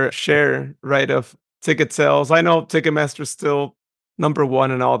more share, right, of ticket sales. I know Ticketmaster's still number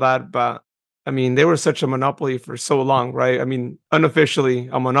one and all that, but they were such a monopoly for so long, right? Unofficially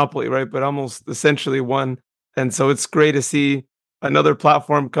a monopoly, right? But almost essentially one. And so it's great to see another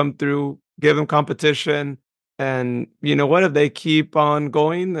platform come through, give them competition. And you know what? If they keep on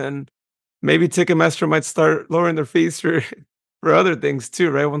going, then maybe Ticketmaster might start lowering their fees for other things too,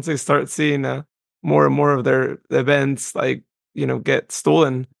 right? Once they start seeing more and more of their events, like, get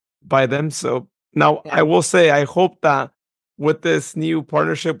stolen by them. So now I will say, I hope that with this new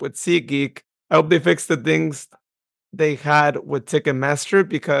partnership with SeatGeek, I hope they fix the things they had with Ticketmaster,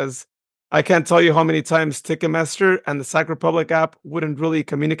 because I can't tell you how many times Ticketmaster and the Sac Republic app wouldn't really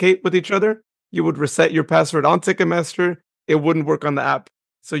communicate with each other. You would reset your password on Ticketmaster, it wouldn't work on the app.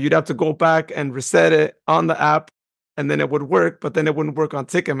 So you'd have to go back and reset it on the app, and then it would work, but then it wouldn't work on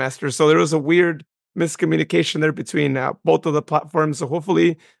Ticketmaster. So there was a weird miscommunication there between both of the platforms. So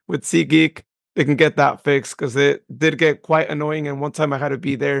hopefully with SeatGeek, they can get that fixed, because it did get quite annoying. And one time I had to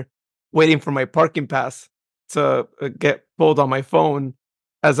be there waiting for my parking pass to get pulled on my phone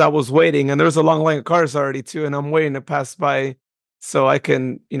as I was waiting. And there's a long line of cars already too, and I'm waiting to pass by so I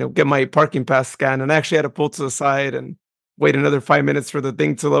can, get my parking pass scanned. And I actually had to pull to the side and wait another 5 minutes for the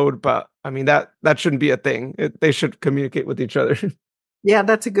thing to load. But I mean, that shouldn't be a thing. They should communicate with each other. Yeah,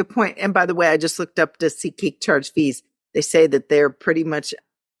 that's a good point. And by the way, I just looked up to SeatGeek charge fees. They say that they're pretty much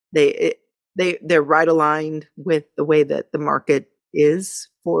they're right aligned with the way that the market is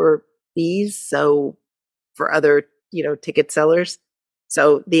for fees. So for other, ticket sellers.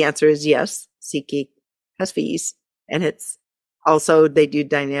 So the answer is yes, SeatGeek has fees, and it's also, they do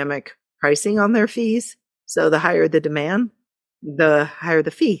dynamic pricing on their fees. So the higher the demand, the higher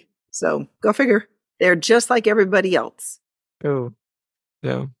the fee. So go figure. They're just like everybody else. Oh,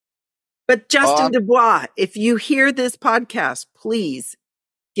 yeah. But Justin Dubois, if you hear this podcast, please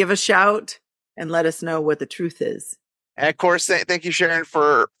give a shout and let us know what the truth is. And of course, thank you, Sharon,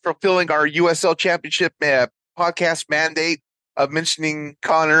 for fulfilling our USL Championship podcast mandate of mentioning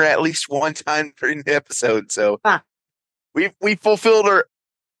Connor at least one time during the episode. So we fulfilled her.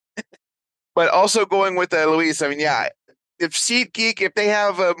 But also going with Luis, I mean, yeah, if SeatGeek, if they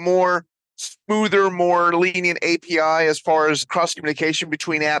have a more smoother, more lenient API as far as cross communication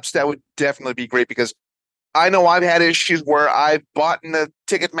between apps, that would definitely be great, because I know I've had issues where I've bought in the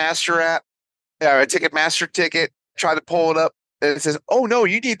Ticketmaster app, a Ticketmaster ticket, try to pull it up, and it says, "Oh no,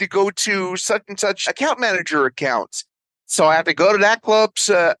 you need to go to such and such account manager accounts." So I have to go to that club's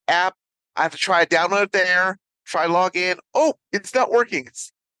app. I have to try to download it there, try to log in. Oh, it's not working.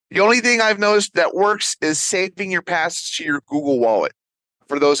 The only thing I've noticed that works is saving your passes to your Google Wallet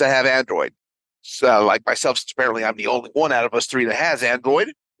for those that have Android. So, like myself, since apparently I'm the only one out of us three that has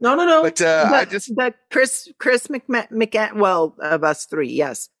Android. No. But I just... But Chris McCann, well, of us three,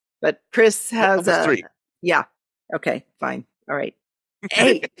 yes. But Chris has three. Yeah. Okay, fine. All right.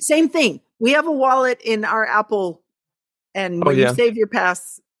 Hey, same thing. We have a wallet in our Apple, and when you save your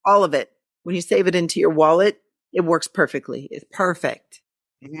pass, all of it, when you save it into your wallet, it works perfectly. It's perfect.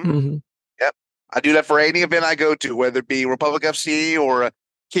 Mm-hmm. Yep. I do that for any event I go to, whether it be Republic FC or a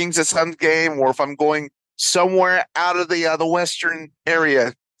Kings of Suns game, or if I'm going somewhere out of the Western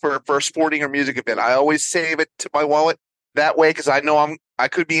area for a sporting or music event. I always save it to my wallet that way, because I know I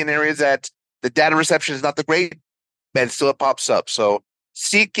could be in areas that the data reception is not the great, and still it pops up. So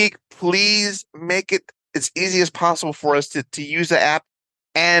SeatGeek, please make it as easy as possible for us to use the app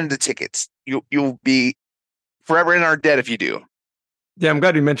and the tickets. You'll be forever in our debt if you do. Yeah, I'm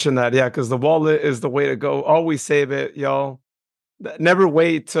glad you mentioned that. Yeah, because the wallet is the way to go. Always save it, y'all. Never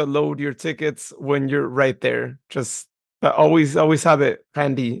wait to load your tickets when you're right there. Just always have it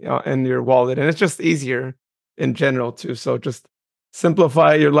handy in your wallet, and it's just easier in general too. So just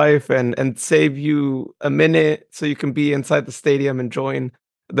simplify your life and save you a minute so you can be inside the stadium enjoying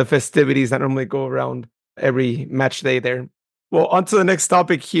the festivities that normally go around every match day there. Well, on to the next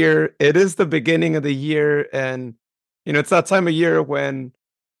topic here. It is the beginning of the year, and it's that time of year when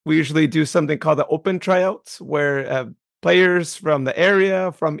we usually do something called the open tryouts, where players from the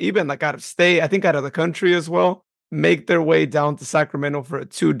area, from even like out of state, I think out of the country as well, make their way down to Sacramento for a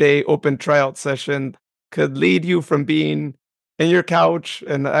 2-day open tryout session. Could lead you from being in your couch,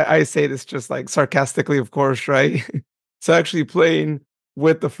 and I say this just like sarcastically, of course, right? So actually playing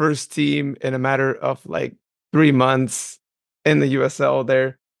with the first team in a matter of like 3 months in the USL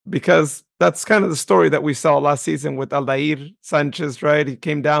there, because that's kind of the story that we saw last season with Aldair Sanchez, right? He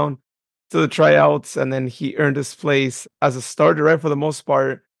came down to the tryouts, and then he earned his place as a starter, right, for the most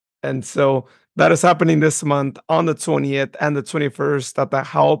part. And so that is happening this month on the 20th and the 21st at the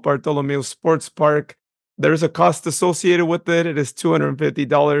Hal Bartolomeu Sports Park. There's a cost associated with it. It is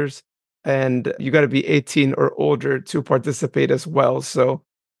 $250, and you got to be 18 or older to participate as well. So,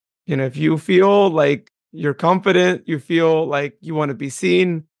 if you feel like you're confident, you feel like you want to be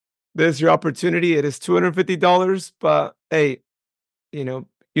seen, there's your opportunity. It is $250, but hey, you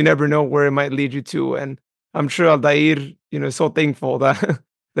never know where it might lead you to. And I'm sure Aldair, is so thankful that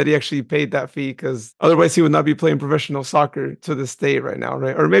that he actually paid that fee, because otherwise he would not be playing professional soccer to this day right now,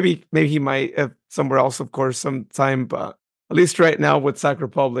 right? Or maybe he might somewhere else, of course, sometime, but at least right now with Sac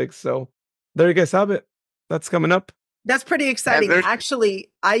Republic. So there you guys have it. That's coming up. That's pretty exciting.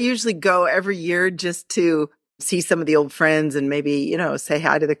 Actually, I usually go every year just to see some of the old friends and maybe, say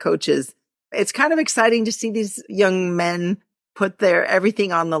hi to the coaches. It's kind of exciting to see these young men put their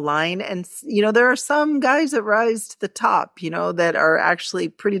everything on the line. And, there are some guys that rise to the top, that are actually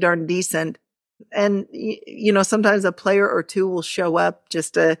pretty darn decent. And, sometimes a player or two will show up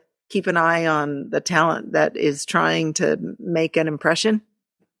just to keep an eye on the talent that is trying to make an impression.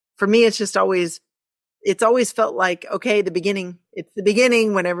 for me, it's always felt like, okay, it's the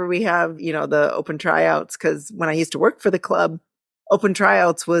beginning whenever we have, the open tryouts. Cause when I used to work for the club, open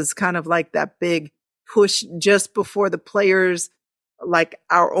tryouts was kind of like that big push just before the players, like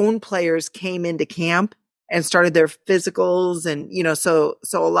our own players, came into camp and started their physicals. And, so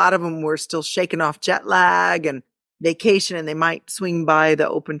a lot of them were still shaking off jet lag and vacation, and they might swing by the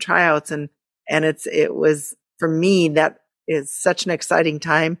open tryouts. And it was, for me, that is such an exciting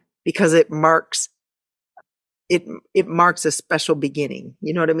time because it marks a special beginning.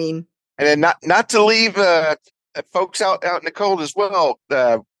 You know what I mean? And then not to leave folks out in the cold as well.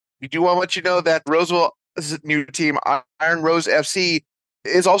 We do want to let you know that Roseville's new team, Iron Rose FC,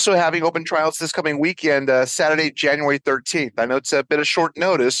 is also having open tryouts this coming weekend, Saturday, January 13th. I know it's a bit of short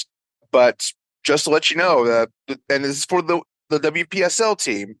notice, but just to let you know, and this is for the WPSL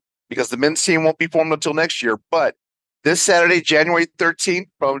team, because the men's team won't be formed until next year. But this Saturday, January 13th,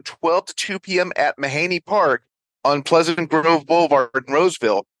 from 12 to 2 p.m. at Mahaney Park on Pleasant Grove Boulevard in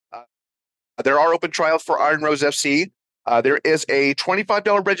Roseville, there are open tryouts for Iron Rose FC. There is a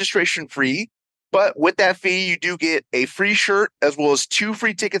 $25 registration fee, but with that fee, you do get a free shirt as well as 2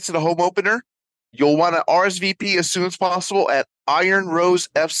 free tickets to the home opener. You'll want to RSVP as soon as possible at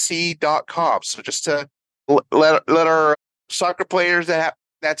ironrosefc.com. So just to let our soccer players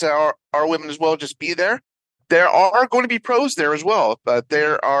that's our women as well, just be there. There are going to be pros there as well, but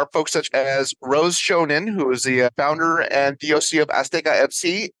there are folks such as Rose Shonen, who is the founder and DOC of Azteca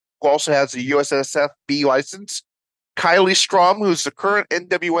FC, who also has a USSF B license. Kylie Strom, who's the current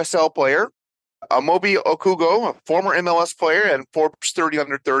NWSL player. Amobi Okugo, a former MLS player and Forbes 30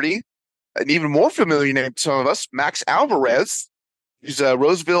 under 30. An even more familiar name to some of us, Max Alvarez, who's a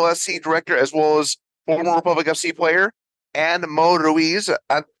Roseville SC director as well as former Republic FC player. And Mo Ruiz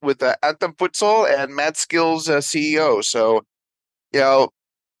with Anthem Futsal and Mad Skills CEO. So,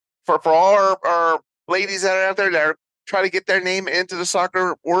 for all our ladies that are out there that are trying to get their name into the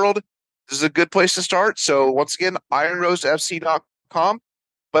soccer world, this is a good place to start. So, once again, ironrosefc.com.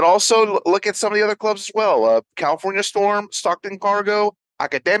 But also look at some of the other clubs as well. California Storm, Stockton Cargo,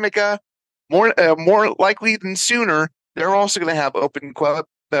 Academica. More likely than sooner, they're also going to have open club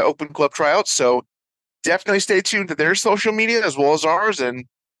tryouts. So, definitely stay tuned to their social media as well as ours, and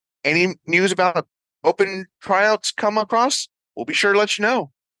any news about open tryouts come across, we'll be sure to let you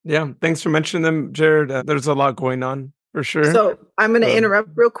know. Yeah, thanks for mentioning them, Jared. There's a lot going on for sure. So I'm going to interrupt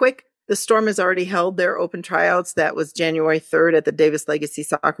real quick. The Storm has already held their open tryouts. That was January 3rd at the Davis Legacy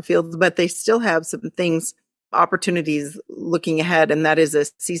Soccer Field, but they still have some opportunities looking ahead, and that is a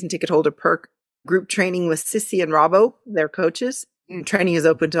season ticket holder perk, group training with Sissy and Robbo, their coaches. Training is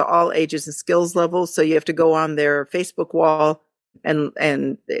open to all ages and skills levels. So you have to go on their Facebook wall, and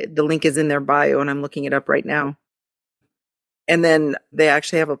the link is in their bio, and I'm looking it up right now. And then they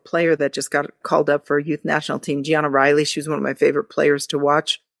actually have a player that just got called up for a youth national team, Gianna Riley. She was one of my favorite players to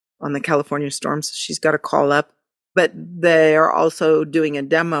watch on the California Storm. So she's got a call up, but they are also doing a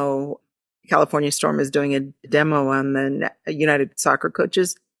demo. California Storm is doing a demo on the United Soccer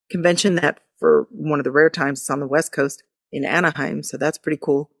Coaches Convention that, for one of the rare times, it's on the West Coast in Anaheim. So that's pretty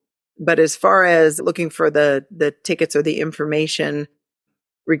cool. But as far as looking for the tickets or the information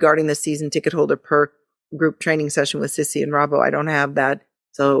regarding the season ticket holder perk group training session with Sissy and Robbo, I don't have that.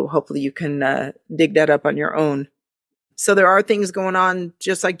 So hopefully you can dig that up on your own. So there are things going on,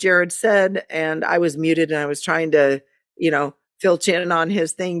 just like Jared said, and I was muted and I was trying to, filch in on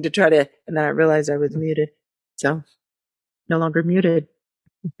his thing to try to, and then I realized I was muted. So no longer muted,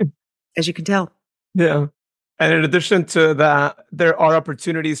 as you can tell. Yeah. And in addition to that, there are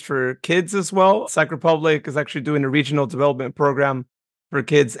opportunities for kids as well. Czech Republic is actually doing a regional development program for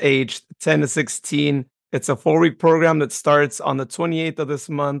kids aged 10 to 16. It's a 4-week program that starts on the 28th of this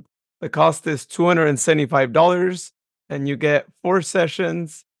month. The cost is $275, and you get 4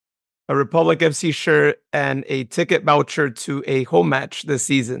 sessions, a Republic FC shirt, and a ticket voucher to a home match this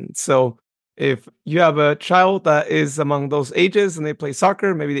season. So if you have a child that is among those ages and they play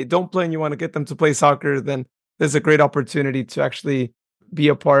soccer, maybe they don't play and you want to get them to play soccer, then there's a great opportunity to actually be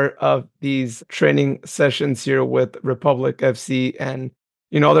a part of these training sessions here with Republic FC and,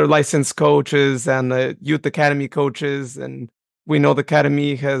 other licensed coaches and the youth academy coaches. And we know the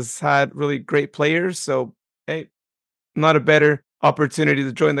academy has had really great players. So, hey, not a better opportunity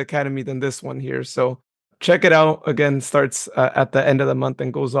to join the academy than this one here. So check it out. Again, starts at the end of the month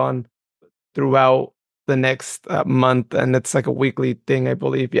and goes on throughout the next month. And it's like a weekly thing, I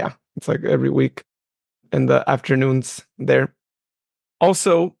believe. Yeah, it's like every week in the afternoons there.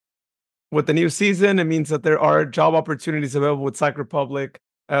 Also, with the new season, it means that there are job opportunities available with Czech Republic.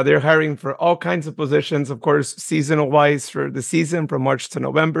 They're hiring for all kinds of positions, of course, seasonal wise for the season from March to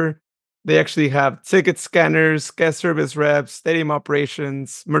November. They actually have ticket scanners, guest service reps, stadium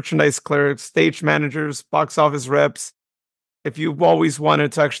operations, merchandise clerks, stage managers, box office reps. If you've always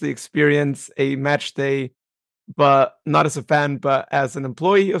wanted to actually experience a match day, but not as a fan, but as an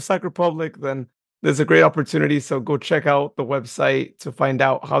employee of Sac Republic, then there's a great opportunity. So go check out the website to find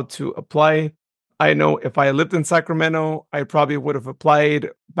out how to apply. I know if I lived in Sacramento, I probably would have applied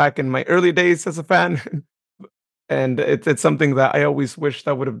back in my early days as a fan. And it's something that I always wished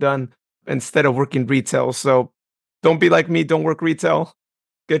I would have done instead of working retail. So don't be like me, don't work retail.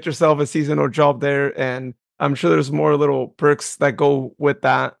 Get yourself a seasonal job there. And I'm sure there's more little perks that go with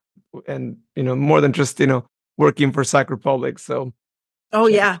that. And, more than just, working for Sac Republic. So, oh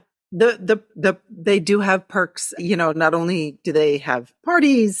yeah, they do have perks. Not only do they have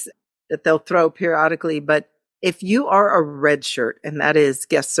parties that they'll throw periodically, but if you are a red shirt, and that is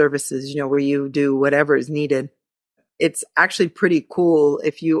guest services, where you do whatever is needed, it's actually pretty cool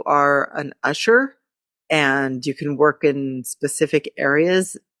if you are an usher and you can work in specific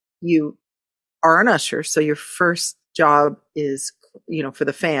areas. You are an usher, so your first job is, for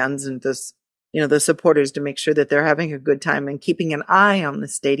the fans and this, the supporters, to make sure that they're having a good time and keeping an eye on the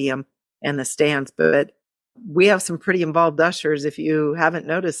stadium and the stands. But we have some pretty involved ushers. If you haven't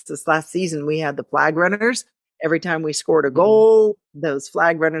noticed, this last season, we had the flag runners. Every time we scored a goal, those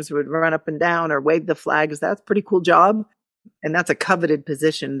flag runners would run up and down or wave the flags. That's a pretty cool job. And that's a coveted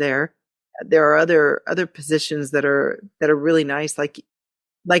position there. There are other positions that are really nice. Like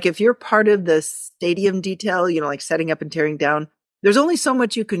if you're part of the stadium detail, like setting up and tearing down, there's only so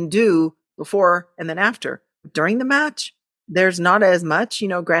much you can do before and then after. During the match, there's not as much,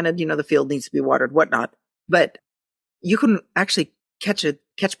 granted, the field needs to be watered, whatnot, but you can actually catch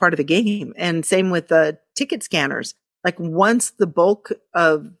part of the game. And same with the ticket scanners. Like once the bulk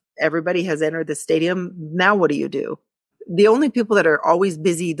of everybody has entered the stadium, now what do you do? The only people that are always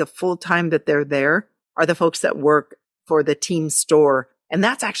busy the full time that they're there are the folks that work for the team store. And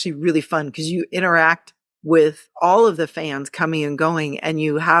that's actually really fun because you interact with all of the fans coming and going, and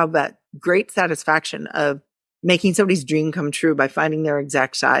you have that great satisfaction of making somebody's dream come true by finding their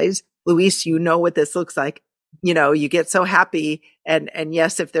exact size. Luis, what this looks like. You get so happy. And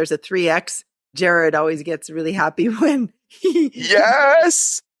yes, if there's a 3X, Jared always gets really happy when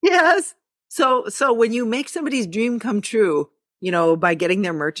Yes. Yes. So when you make somebody's dream come true, by getting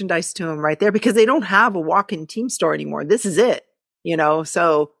their merchandise to them right there, because they don't have a walk-in team store anymore. This is it,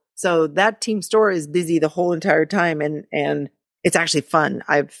 so that team store is busy the whole entire time. And it's actually fun.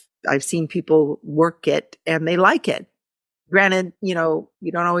 I've seen people work it and they like it. Granted, you don't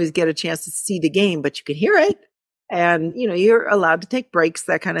always get a chance to see the game, but you can hear it. And, you're allowed to take breaks,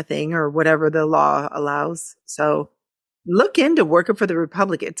 that kind of thing, or whatever the law allows. So look into Working for the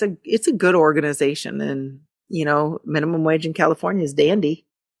Republic. It's a good organization, and, minimum wage in California is dandy.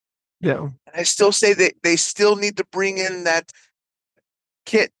 yeah. I still say that they still need to bring in that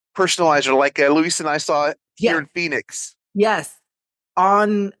kit personalizer like Luis and I saw here in Phoenix. Yes.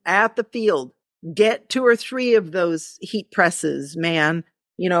 At the field. Get 2 or 3 of those heat presses, man.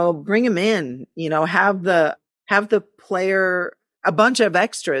 Bring them in. Have the player a bunch of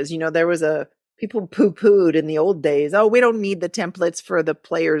extras. There was people poo-pooed in the old days. Oh, we don't need the templates for the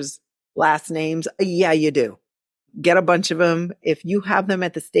players' last names. Yeah, you do. Get a bunch of them. If you have them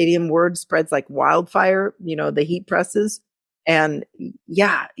at the stadium, word spreads like wildfire. The heat presses, and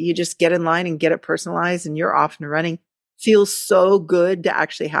yeah, you just get in line and get it personalized, and you're off and running. Feels so good to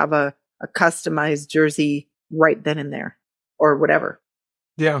actually have a customized jersey right then and there, or whatever.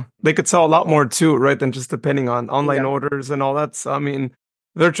 Yeah, they could sell a lot more too, right? Than just depending on online orders and all that. So,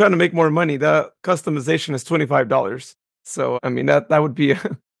 they're trying to make more money. The customization is $25. So, that would be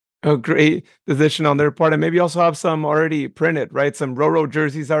a great decision on their part. And maybe also have some already printed, right? Some Roro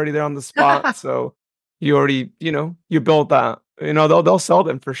jerseys already there on the spot. So you already, you built that. They'll sell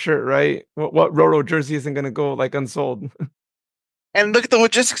them for sure, right? What Roro jersey isn't going to go like unsold? And look at the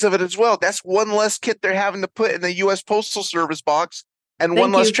logistics of it as well. That's one less kit they're having to put in the U.S. Postal Service box, and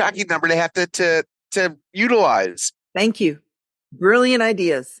one less tracking number they have to utilize. Thank you. Brilliant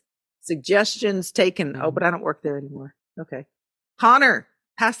ideas. Suggestions taken. Oh, but I don't work there anymore. Okay. Connor,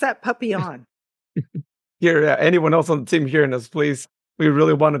 pass that puppy on. Here, anyone else on the team hearing us, please. We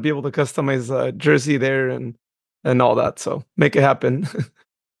really want to be able to customize a jersey there and all that. So make it happen.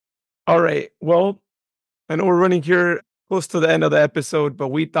 All right. Well, I know we're running here close to the end of the episode, but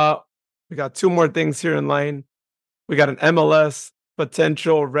we thought we got 2 more things here in line. We got an MLS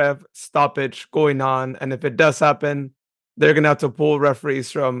potential rev stoppage going on. And if it does happen, they're going to have to pull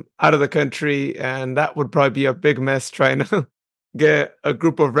referees from out of the country. And that would probably be a big mess trying to get a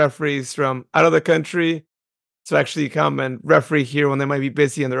group of referees from out of the country to actually come and referee here when they might be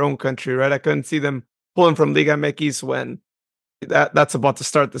busy in their own country, right? I couldn't see them pulling from Liga MX when that's about to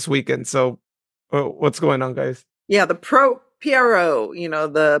start this weekend. So what's going on, guys? Yeah, the PRO,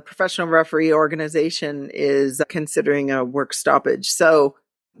 the professional referee organization, is considering a work stoppage. So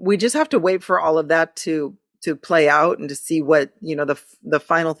we just have to wait for all of that to play out and to see what, the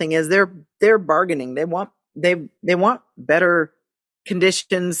final thing is. They're bargaining. They want better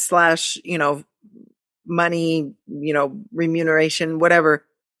conditions / money, remuneration, whatever.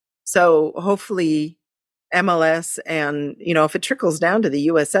 So hopefully MLS and, if it trickles down to the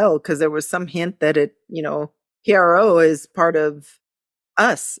USL, because there was some hint that PRO is part of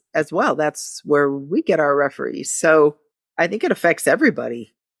us as well. That's where we get our referees. So I think it affects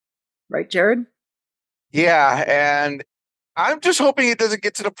everybody. Right, Jared? Yeah, and I'm just hoping it doesn't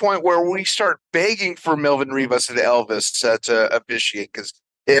get to the point where we start begging for Melvin Rivas and Elvis to officiate, because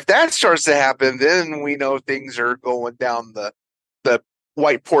if that starts to happen, then we know things are going down the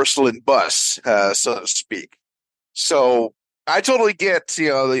white porcelain bus, so to speak. So I totally get,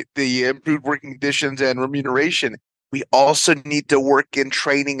 the improved working conditions and remuneration. We also need to work in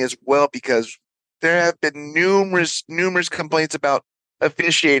training as well, because there have been numerous complaints about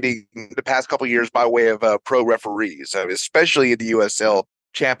officiating the past couple of years by way of pro referees, especially in the USL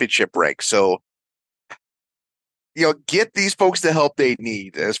championship rank. So, get these folks the help they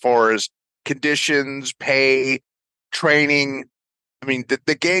need as far as conditions, pay, training. I mean,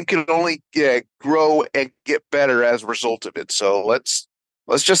 the game can only grow and get better as a result of it. So let's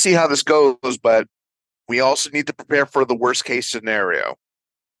just see how this goes. But we also need to prepare for the worst case scenario.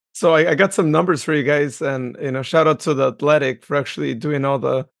 So I got some numbers for you guys, and shout out to the Athletic for actually doing all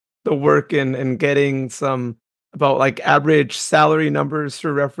the work and getting some about like average salary numbers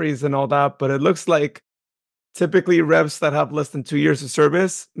for referees and all that. But it looks like typically refs that have less than 2 years of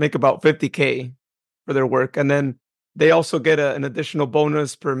service make about $50K for their work, and then they also get an additional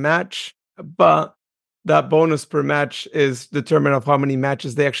bonus per match. But that bonus per match is determined of how many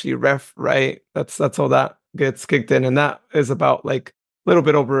matches they actually ref. Right? That's how that gets kicked in, and that is about like little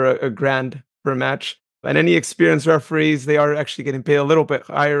bit over a grand per match. And any experienced referees, they are actually getting paid a little bit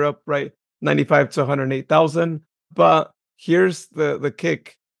higher up, right? 95 to 108,000. But here's the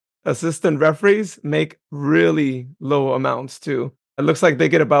kick. Assistant referees make really low amounts too. It looks like they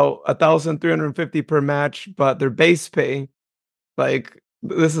get about 1,350 per match, but their base pay, like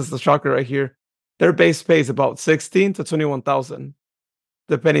this is the shocker right here. Their base pay is about 16 to 21,000,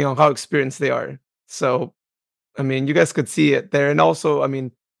 depending on how experienced they are. So I mean, you guys could see it there. And also, I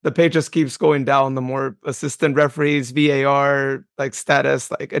mean, the pay just keeps going down. The more assistant referees, VAR, like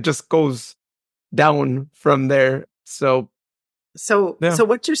status, like it just goes down from there. So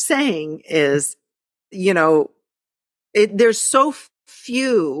what you're saying is, there's so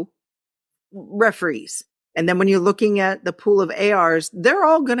few referees. And then when you're looking at the pool of ARs, they're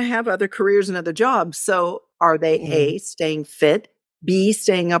all going to have other careers and other jobs. So are they A, staying fit, B,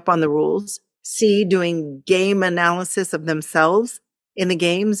 staying up on the rules, C, doing game analysis of themselves in the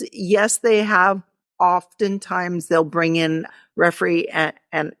games? Yes, they have. Oftentimes they'll bring in referee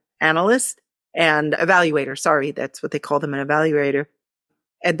and analyst and evaluator. Sorry, that's what they call them, an evaluator.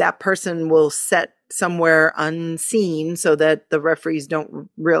 And that person will set somewhere unseen so that the referees don't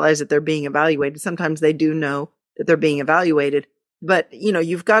realize that they're being evaluated. Sometimes they do know that they're being evaluated, but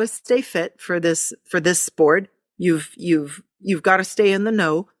you've got to stay fit for this sport. You've got to stay in the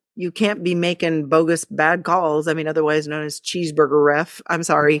know. You can't be making bogus bad calls. I mean, otherwise known as cheeseburger ref. I'm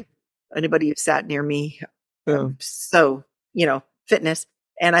sorry, anybody who sat near me. Yeah. So, fitness.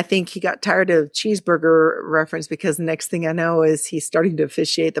 And I think he got tired of cheeseburger reference, because the next thing I know is he's starting to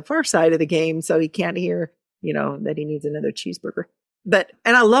officiate the far side of the game. So he can't hear, that he needs another cheeseburger.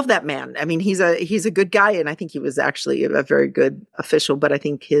 And I love that man. I mean, he's a good guy. And I think he was actually a very good official, but I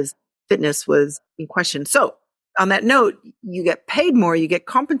think his fitness was in question. So on that note, you get paid more, you get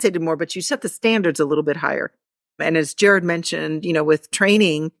compensated more, but you set the standards a little bit higher. And as Jared mentioned, with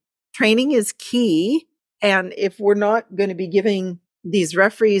training is key. And if we're not going to be giving these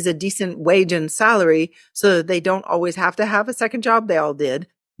referees a decent wage and salary so that they don't always have to have a second job, they all did,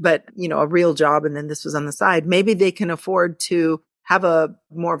 but a real job, and then this was on the side, maybe they can afford to have a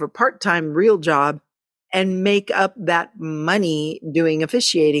more of a part-time real job and make up that money doing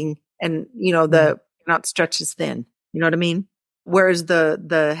officiating. And the not stretch as thin. You know what I mean? Whereas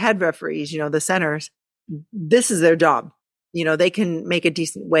the head referees, the centers, this is their job. They can make a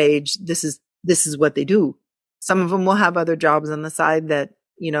decent wage. This is what they do. Some of them will have other jobs on the side that,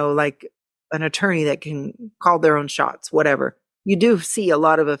 like an attorney that can call their own shots, whatever. You do see a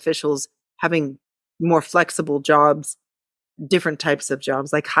lot of officials having more flexible jobs different types of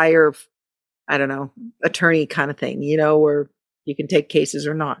jobs, like higher, I don't know, attorney kind of thing, where you can take cases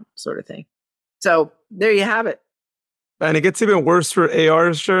or not, sort of thing. So there you have it. And it gets even worse for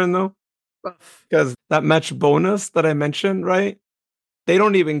ARs, Sharon, though, because that match bonus that I mentioned, right? They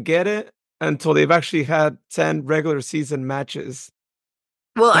don't even get it until they've actually had 10 regular season matches.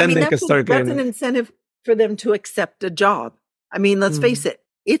 Well, Then I mean, they can start that's getting an incentive for them to accept a job. I mean, let's face it,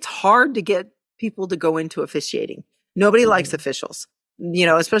 it's hard to get people to go into officiating. Nobody likes officials,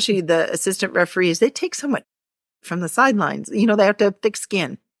 especially the assistant referees. They take so much from the sidelines. They have to have thick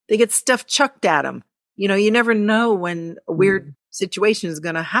skin. They get stuff chucked at them. You never know when a weird situation is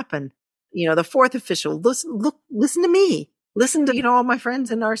going to happen. The fourth official, listen to me. Listen to, all my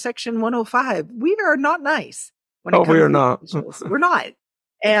friends in our section 105. We are not nice. When it comes we are to not. officials. We're not.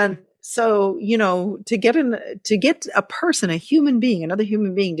 And so, to get a person, a human being, another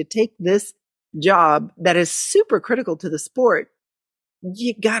human being to take this job that is super critical to the sport,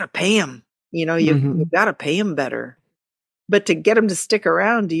 you got to pay them. You got to pay them better. But to get them to stick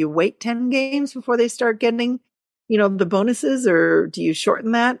around, do you wait 10 games before they start getting, the bonuses, or do you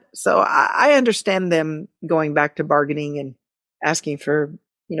shorten that? So I understand them going back to bargaining and asking for,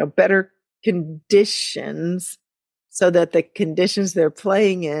 better conditions so that the conditions they're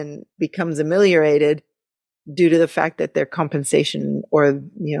playing in becomes ameliorated due to the fact that their compensation or,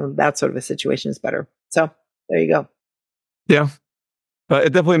 that sort of a situation is better. So there you go. Yeah. But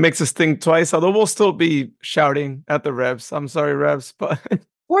it definitely makes us think twice, although we'll still be shouting at the refs. I'm sorry, refs, but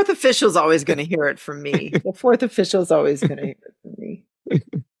fourth official's always going to hear it from me. The fourth official's always going to hear it from me.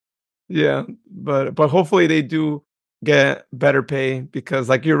 Yeah, but hopefully they do get better pay, because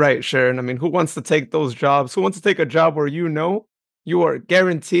like you're right, Sharon. I mean, who wants to take those jobs? Who wants to take a job where you are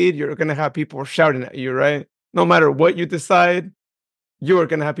guaranteed you're going to have people shouting at you, right? No matter what you decide, you are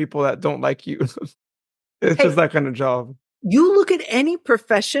going to have people that don't like you. It's just that kind of job. You look at any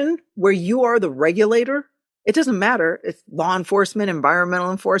profession where you are the regulator, it doesn't matter. It's law enforcement,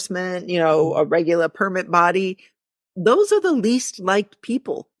 environmental enforcement, a regular permit body. Those are the least liked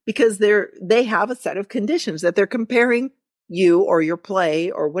people because they have a set of conditions that they're comparing you or your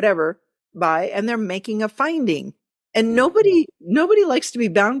play or whatever by, and they're making a finding. And nobody likes to be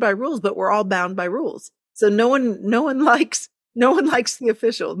bound by rules, but we're all bound by rules. So no one likes the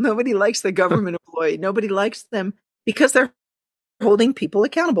official. Nobody likes the government employee. Nobody likes them because they're holding people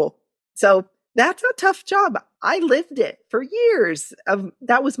accountable. So that's a tough job. I lived it for years.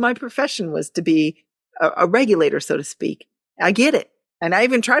 That was my profession, was to be a regulator, so to speak. I get it. And I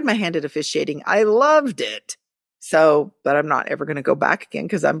even tried my hand at officiating. I loved it. So, but I'm not ever going to go back again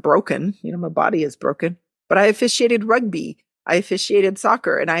because I'm broken. My body is broken. But I officiated rugby. I officiated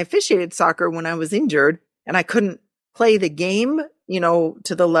soccer. And I officiated soccer when I was injured and I couldn't play the game,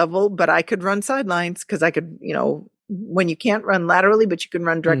 to the level, but I could run sidelines because I could, when you can't run laterally, but you can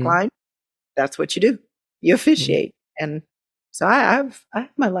run direct line, that's what you do. You officiate. And so I have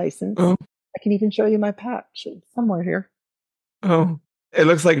my license. Oh. I can even show you my patch. It's somewhere here. Oh, it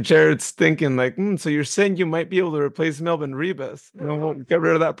looks like Jared's thinking like, so you're saying you might be able to replace Melvin Rebus. Get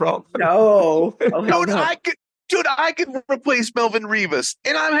rid of that problem. No. Dude, I can replace Melvin Rebus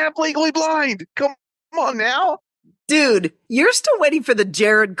and I'm half legally blind. Come on now. Dude, you're still waiting for the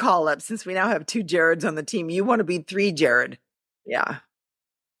Jared call-up since we now have 2 Jareds on the team. You want to be 3 Jared. Yeah.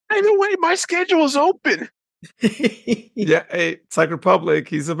 Either way, my schedule is open. Yeah, hey, Psych Republic,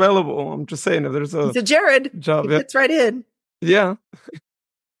 he's available. I'm just saying, if there's he's a Jared job, he fits right in. Yeah.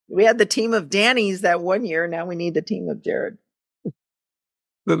 We had the team of Danny's that one year. Now we need the team of Jared.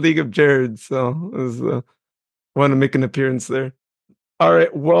 The League of Jared. So I want to make an appearance there. All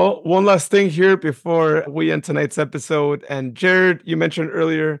right. Well, one last thing here before we end tonight's episode. And Jared, you mentioned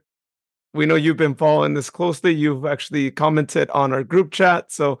earlier, we know you've been following this closely. You've actually commented on our group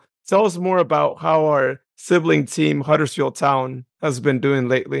chat. So tell us more about how our sibling team, Huddersfield Town, has been doing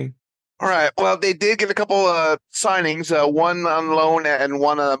lately. All right. Well, they did get a couple signings, one on loan and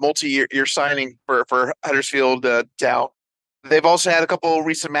one multi-year signing for Huddersfield Town. They've also had a couple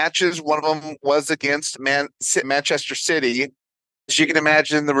recent matches. One of them was against Manchester City. As you can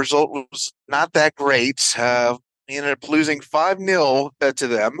imagine, the result was not that great. We ended up losing 5-0 to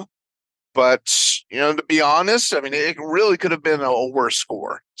them. But, to be honest, I mean, it really could have been a worse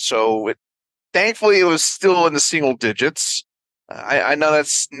score. So, thankfully, it was still in the single digits. I know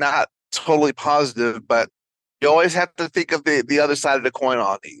that's not totally positive, but you always have to think of the other side of the coin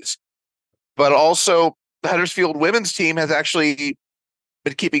on these. But also, the Huddersfield women's team has actually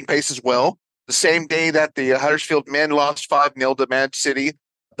been keeping pace as well. The same day that the Huddersfield men lost 5-0 to Man City,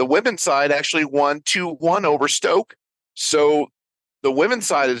 the women's side actually won 2-1 over Stoke. So the women's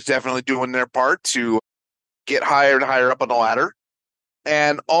side is definitely doing their part to get higher and higher up on the ladder.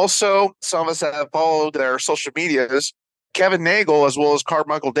 And also, some of us that have followed their social medias, Kevin Nagel as well as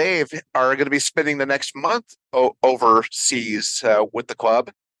Carmichael Dave are going to be spending the next month overseas with the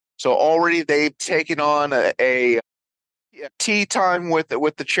club. So already they've taken on a tea time with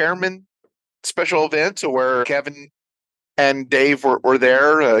the chairman special event where Kevin and Dave were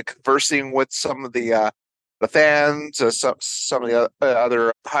there conversing with some of the fans, some of the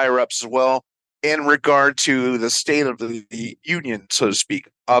other higher ups as well, in regard to the state of the union, so to speak,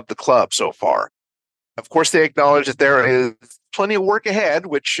 of the club so far. Of course, they acknowledge that there is plenty of work ahead,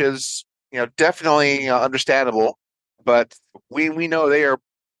 which is definitely understandable. But we know they are,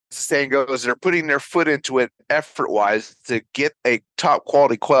 as the saying goes, they're putting their foot into it effort-wise to get a top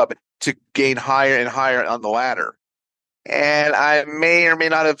quality club to gain higher and higher on the ladder. And I may or may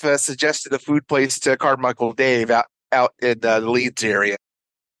not have suggested a food place to Carmichael Dave out in the Leeds area,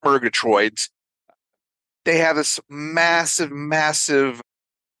 Murgatroyd's. They have this massive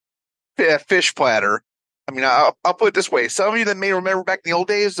fish platter. I mean, I'll put it this way. Some of you that may remember back in the old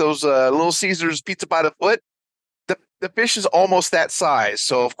days, those Little Caesars pizza by the foot, the fish is almost that size.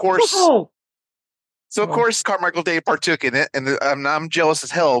 So, of course... Whoa. So, of course, Carmichael Dave partook in it, and I'm jealous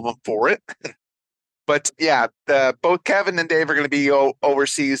as hell of him for it. But, yeah, both Kevin and Dave are going to be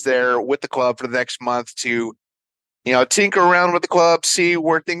overseas there with the club for the next month to, tinker around with the club, see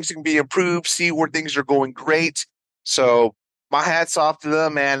where things can be improved, see where things are going great. So, my hat's off to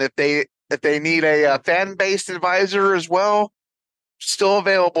them, and if they need a fan-based advisor as well, still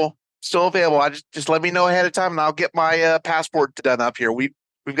available. I just let me know ahead of time, and I'll get my passport done up here.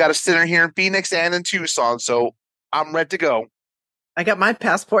 We've got a center here in Phoenix and in Tucson, so I'm ready to go. I got my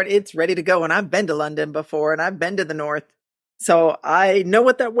passport. It's ready to go. And I've been to London before and I've been to the north. So I know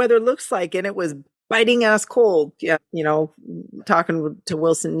what that weather looks like. And it was biting ass cold. Yeah. Talking to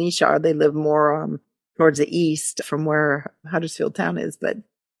Wilson Nishar, they live more towards the east from where Huddersfield Town is. But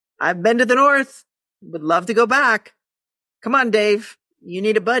I've been to the north. Would love to go back. Come on, Dave. You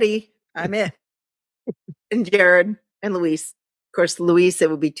need a buddy. I'm in. And Jared and Luis. Of course, Luis, it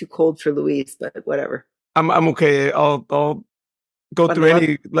would be too cold for Luis, but whatever. I'm okay. I'll go through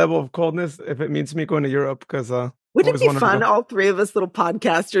any level of coldness if it means me going to Europe, because wouldn't it be fun, all three of us little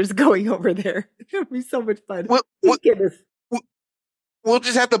podcasters going over there? It would be so much fun. We'll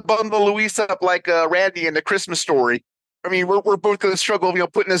just have to bundle Luis up like Randy in the Christmas Story. I mean, we're both going to struggle,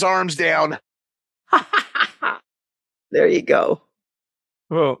 putting his arms down. There you go.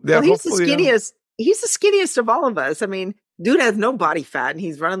 Well, he's the skinniest. He's the skinniest of all of us. I mean, dude has no body fat and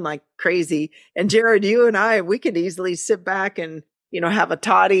he's running like crazy. And Jared, you and I, we could easily sit back and, have a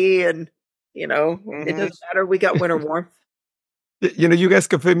toddy and, it doesn't matter. We got winter warmth. You guys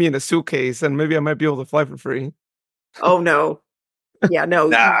could fit me in a suitcase and maybe I might be able to fly for free. Oh, no. Yeah, no.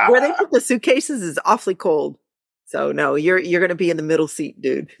 Nah. Where they put the suitcases is awfully cold. So, no, you're going to be in the middle seat,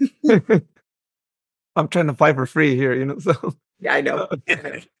 dude. I'm trying to fly for free here, so. Yeah, I know.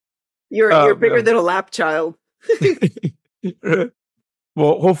 You're bigger than a lap child.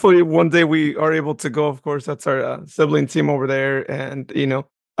 Well, hopefully one day we are able to go. Of course, that's our sibling team over there. And,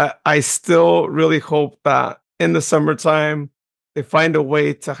 I still really hope that in the summertime, they find a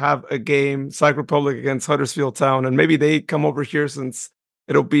way to have a game, Sac Republic against Huddersfield Town. And maybe they come over here since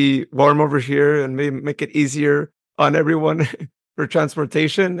it'll be warm over here and maybe make it easier on everyone for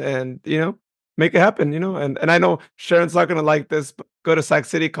transportation and, make it happen, and I know Sharon's not going to like this, but go to Sac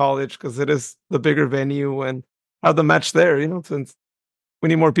City College because it is the bigger venue and have the match there, since we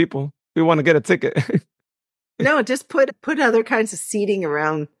need more people. We want to get a ticket. No, just put other kinds of seating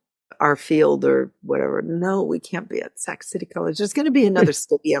around our field or whatever. No, we can't be at Sac City College. There's going to be another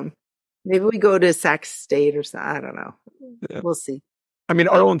stadium. Maybe we go to Sac State or something. I don't know. Yeah. We'll see. I mean,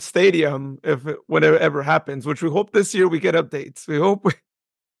 our own stadium, when it ever happens, which we hope this year we get updates. We hope.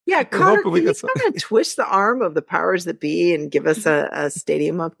 Yeah, Connor, can you kind of twist the arm of the powers that be and give us a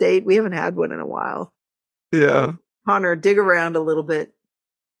stadium update? We haven't had one in a while. Yeah. Connor, dig around a little bit.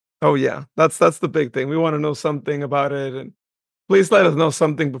 Oh, yeah. That's the big thing. We want to know something about it. And please let us know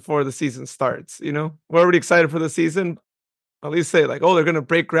something before the season starts. We're already excited for the season. At least say, they're going to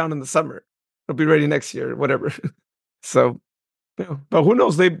break ground in the summer. It'll be ready next year, whatever. So, but who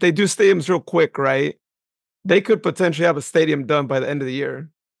knows? They do stadiums real quick, right? They could potentially have a stadium done by the end of the year.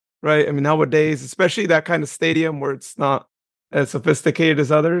 Right. I mean, nowadays, especially that kind of stadium where it's not as sophisticated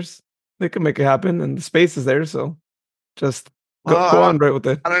as others, they can make it happen and the space is there. So just go on right with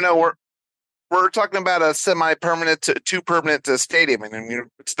it. I don't know. We're talking about a semi-permanent to permanent stadium. And I mean,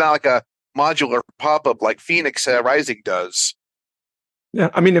 it's not like a modular pop-up like Phoenix Rising does.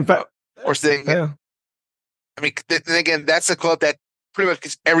 Yeah. I mean, in fact, I mean, then again, that's a club that pretty much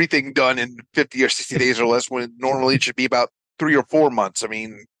gets everything done in 50 or 60 days or less, when normally it should be about 3 or 4 months. I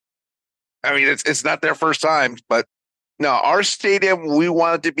mean, it's not their first time, but no, our stadium, we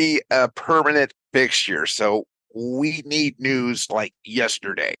want it to be a permanent fixture. So we need news like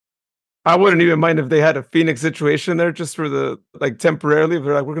yesterday. I wouldn't even mind if they had a Phoenix situation there just for the temporarily. If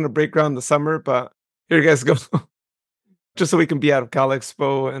they're like, we're going to break ground in the summer, but here you guys go. Just so we can be out of Cal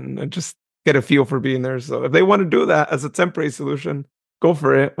Expo and just get a feel for being there. So if they want to do that as a temporary solution, go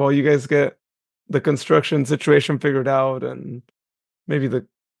for it while you guys get the construction situation figured out. And maybe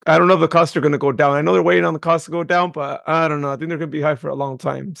I don't know if the costs are going to go down. I know they're waiting on the costs to go down, but I don't know. I think they're going to be high for a long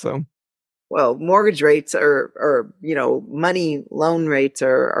time. So, well, mortgage rates or money loan rates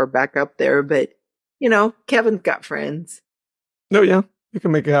are back up there. But, Kevin's got friends. No, yeah, you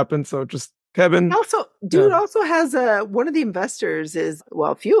can make it happen. So just Kevin. Also, also has one of the investors is,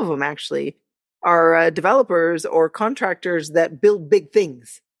 well, a few of them actually are developers or contractors that build big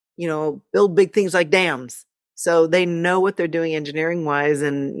things, build big things like dams. So they know what they're doing engineering wise,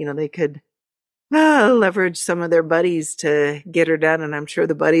 and, they could leverage some of their buddies to get her done. And I'm sure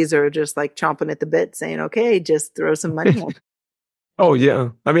the buddies are just like chomping at the bit saying, okay, just throw some money in. Oh, yeah.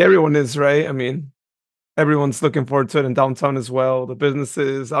 I mean, everyone is, right? I mean, everyone's looking forward to it in downtown as well. The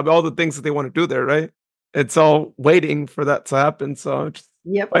businesses, all the things that they want to do there, right? It's all waiting for that to happen. So just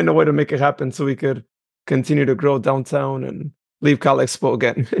find a way to make it happen so we could continue to grow downtown and leave Cal Expo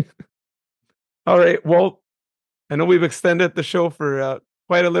again. All right. Well, I know we've extended the show for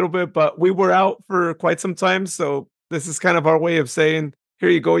quite a little bit, but we were out for quite some time. So this is kind of our way of saying, here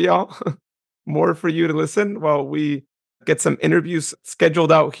you go, y'all. More for you to listen while we get some interviews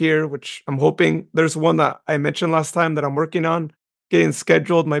scheduled out here, which I'm hoping there's one that I mentioned last time that I'm working on getting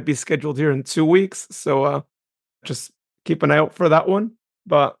scheduled, might be scheduled here in 2 weeks. So just keep an eye out for that one.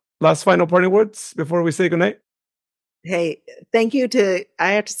 But last final parting words before we say goodnight. Hey, thank you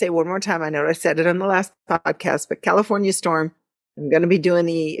I have to say one more time, I know I said it on the last podcast, but California Storm, I'm going to be doing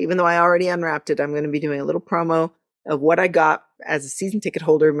even though I already unwrapped it, I'm going to be doing a little promo of what I got as a season ticket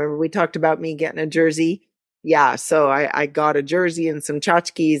holder. Remember we talked about me getting a jersey? Yeah, so I got a jersey and some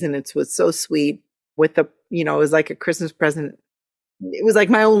tchotchkes, and it was so sweet with it was like a Christmas present. It was like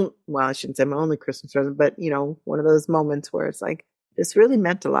my own, well, I shouldn't say my only Christmas present, but, one of those moments where it's like, this really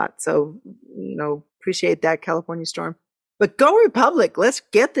meant a lot. So, appreciate that, California Storm. But go Republic. Let's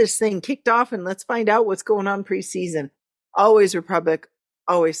get this thing kicked off and let's find out what's going on preseason. Always Republic,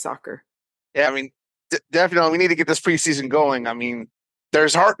 always soccer. Yeah, I mean, definitely we need to get this preseason going. I mean,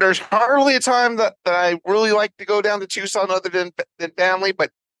 there's hardly a time that I really like to go down to Tucson other than family,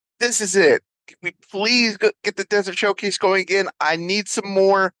 but this is it. Can we please get the Desert Showcase going again? I need some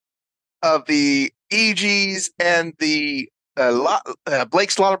more of the EGs and the Blake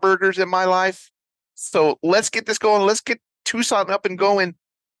Slaughterburgers in my life. So let's get this going. Let's get Tucson up and going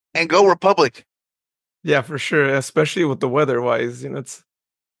and go Republic. Yeah, for sure. Especially with the weather wise, it's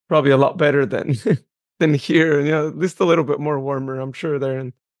probably a lot better than than here. At least a little bit more warmer, I'm sure, there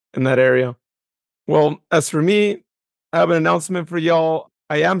in that area. Well, as for me, I have an announcement for y'all.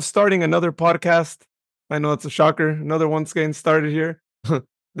 I am starting another podcast. I know it's a shocker. Another one's getting started here.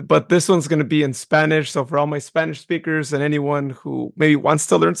 But this one's going to be in Spanish. So for all my Spanish speakers and anyone who maybe wants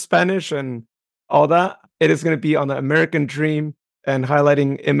to learn Spanish and all that, it is going to be on the American dream and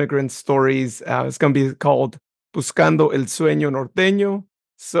highlighting immigrant stories. It's going to be called Buscando el Sueño Norteño.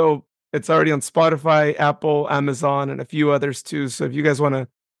 So it's already on Spotify, Apple, Amazon, and a few others too. So if you guys want to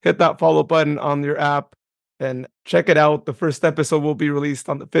hit that follow button on your app and check it out, the first episode will be released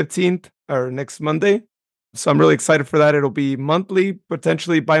on the 15th or next Monday. So I'm really excited for that. It'll be monthly,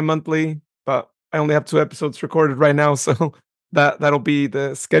 potentially bi-monthly, but I only have 2 episodes recorded right now. So that'll be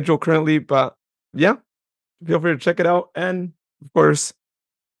the schedule currently. But yeah, feel free to check it out. And of course,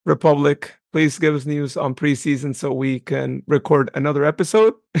 Republic, please give us news on preseason so we can record another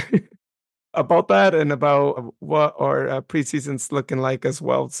episode about that and about what our preseason's looking like as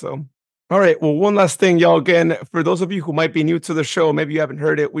well. So, all right. Well, one last thing, y'all. Again, for those of you who might be new to the show, maybe you haven't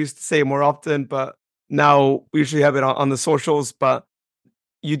heard it. We used to say it more often, but now we usually have it on the socials. But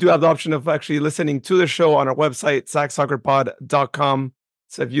you do have the option of actually listening to the show on our website, sacsoccerpod.com.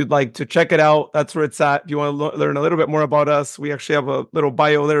 So if you'd like to check it out, that's where it's at. If you want to learn a little bit more about us, we actually have a little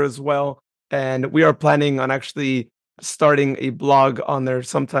bio there as well. And we are planning on actually starting a blog on there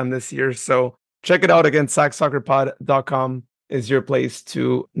sometime this year. So check it out again. sacsoccerpod.com is your place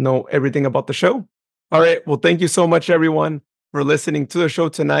to know everything about the show. All right. Well, thank you so much, everyone, for listening to the show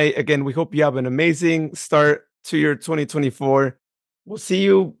tonight. Again, we hope you have an amazing start to your 2024. We'll see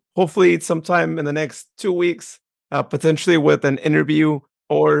you hopefully sometime in the next 2 weeks, potentially with an interview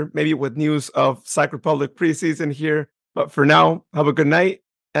or maybe with news of Sac Republic preseason here. But for now, have a good night,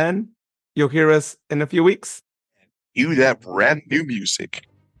 and you'll hear us in a few weeks. You that brand new music.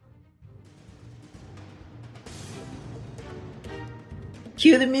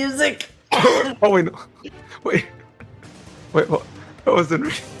 Cue the music. Oh wait, no. wait. What? That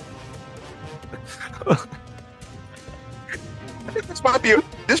wasn't. This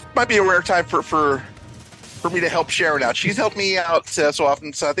might be a rare time for me to help Sharon out. She's helped me out so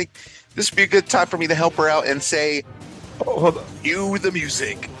often, so I think this would be a good time for me to help her out and say, hold on. "Cue the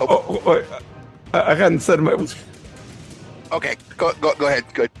music." Wait. I hadn't said my. Okay, go ahead.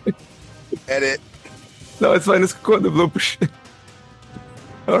 Good. Edit. No, it's fine. Let's go in the bloopers.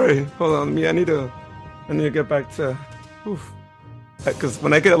 All right, hold on. I need to get back to. Because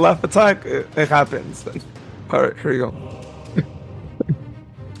when I get a laugh attack, it happens. All right, here you go.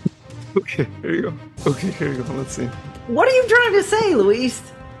 Okay, here you go. Let's see. What are you trying to say, Luis?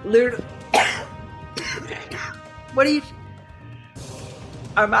 What are you?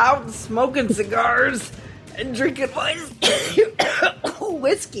 I'm out smoking cigars and drinking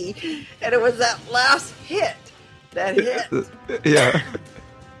whiskey, and it was that last hit that hit. Yeah.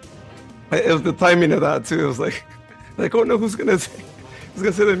 It was the timing of that too. It was like, oh no, who's gonna say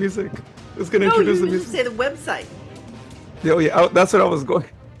the music? Who's gonna introduce the music? Say the website. Yeah, that's what I was going.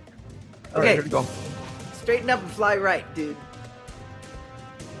 All Okay, right, here we go. Straighten up and fly right, dude.